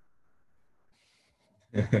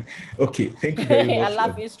 Okay, thank you very much. I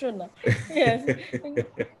laugh, it's true now. Yes.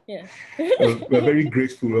 Yeah. We're very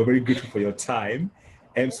grateful. We're very grateful for your time.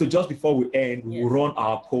 And so just before we end, we will run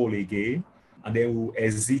our poll again, and then we'll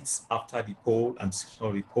exit after the poll and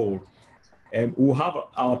secure the poll. We'll have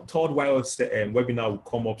our third webinar will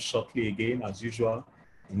come up shortly again, as usual,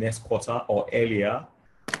 the next quarter or earlier.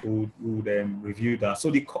 We'll review that.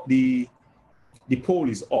 So the poll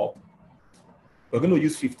is up. We're going to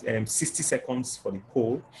use 60 seconds for the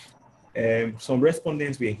poll. Some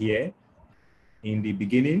respondents were here in the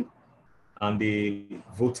beginning and they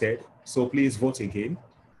voted. So please vote again.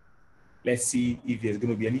 Let's see if there's going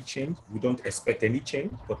to be any change. We don't expect any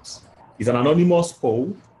change, but it's an anonymous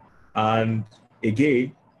poll. And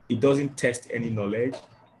again, it doesn't test any knowledge.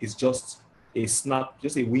 It's just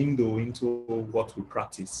just a window into what we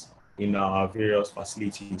practice in our various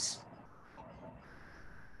facilities.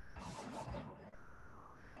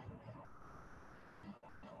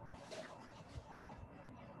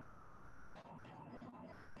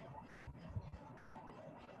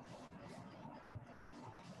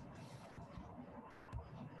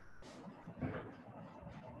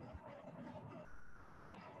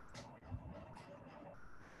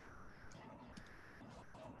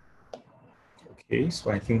 Okay,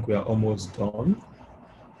 so I think we are almost done.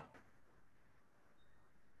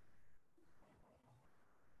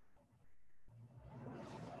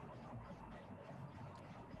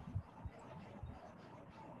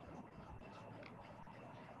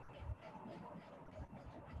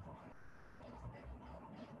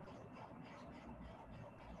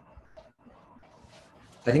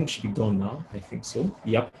 I think it should be done now. I think so.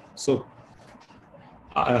 Yep. So,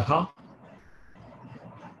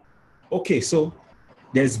 okay, so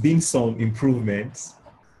there's been some improvements.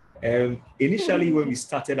 Initially, when we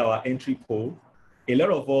started our entry poll, a lot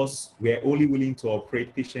of us were only willing to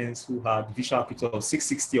operate patients who had visual acuity of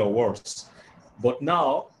 660 or worse. But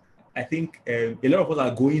now, I think a lot of us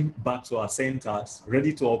are going back to our centers,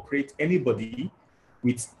 ready to operate anybody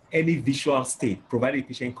with any visual state, provided the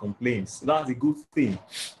patient complains. So that's a good thing.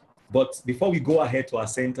 But before we go ahead to our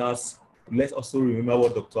centers, let's also remember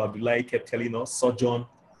what Dr. Abdullahi kept telling us: surgeon,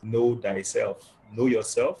 know thyself, know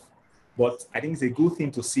yourself. But I think it's a good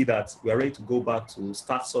thing to see that we are ready to go back to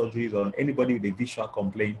start surgeries on anybody with a visual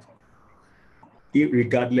complaint,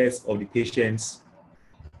 regardless of the patient's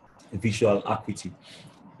visual acuity.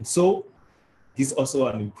 So this is also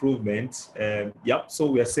an improvement. So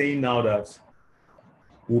we are saying now that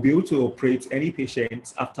we'll be able to operate any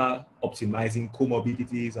patient after optimizing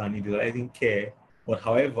comorbidities and individualizing care. But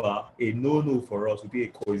however, a no-no for us would be a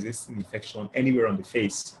coexisting infection anywhere on the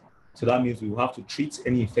face. So that means we will have to treat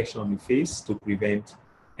any infection on the face to prevent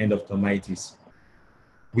endophthalmitis.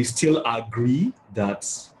 We still agree that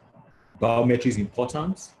biometry is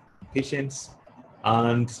important in patients,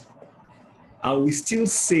 and we still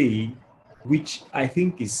say, which I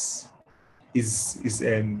think is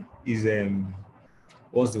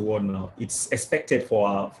what's the word now? It's expected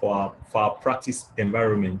for our practice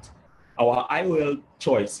environment. Our IOL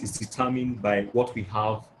choice is determined by what we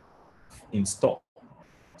have in stock.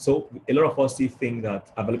 So a lot of us still think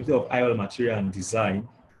that availability of IOL material and design,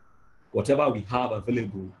 whatever we have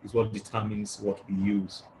available is what determines what we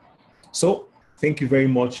use. So thank you very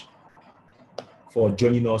much for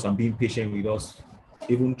joining us and being patient with us,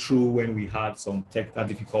 even through when we had some technical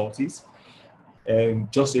difficulties.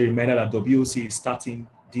 Just a reminder that WOC is starting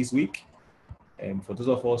this week. For those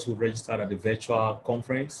of us who registered at the virtual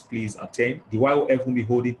conference, please attend. The YOF will be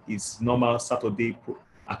holding its normal Saturday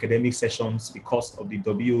academic sessions because of the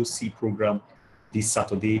WOC program this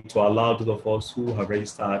Saturday, to allow those of us who have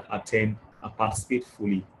registered attend and participate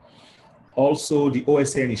fully. Also, the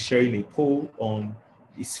OSN is sharing a poll on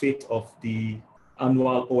the fate of the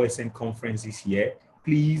annual OSN conference this year.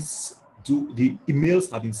 Please the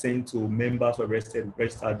emails have been sent to members who have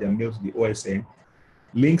registered their mails to the OSN.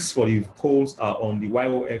 Links for the polls are on the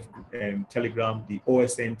YOF Telegram, the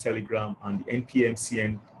OSN Telegram, and the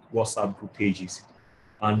NPMCN WhatsApp group pages,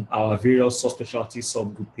 and our various subspecialty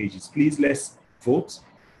subgroup pages. Please, let's vote.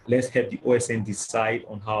 Let's help the OSN decide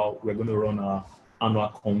on how we're going to run our annual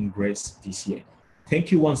congress this year.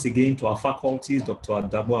 Thank you once again to our faculties, Dr.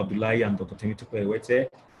 Adabo Abdullahi and Dr. Temitope Ewete.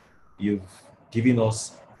 You've given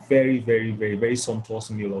us very, very, very, very sumptuous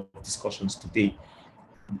meal of discussions today.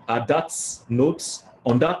 On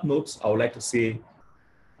that note, I would like to say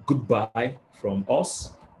goodbye from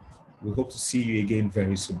us. We hope to see you again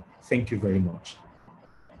very soon. Thank you very much.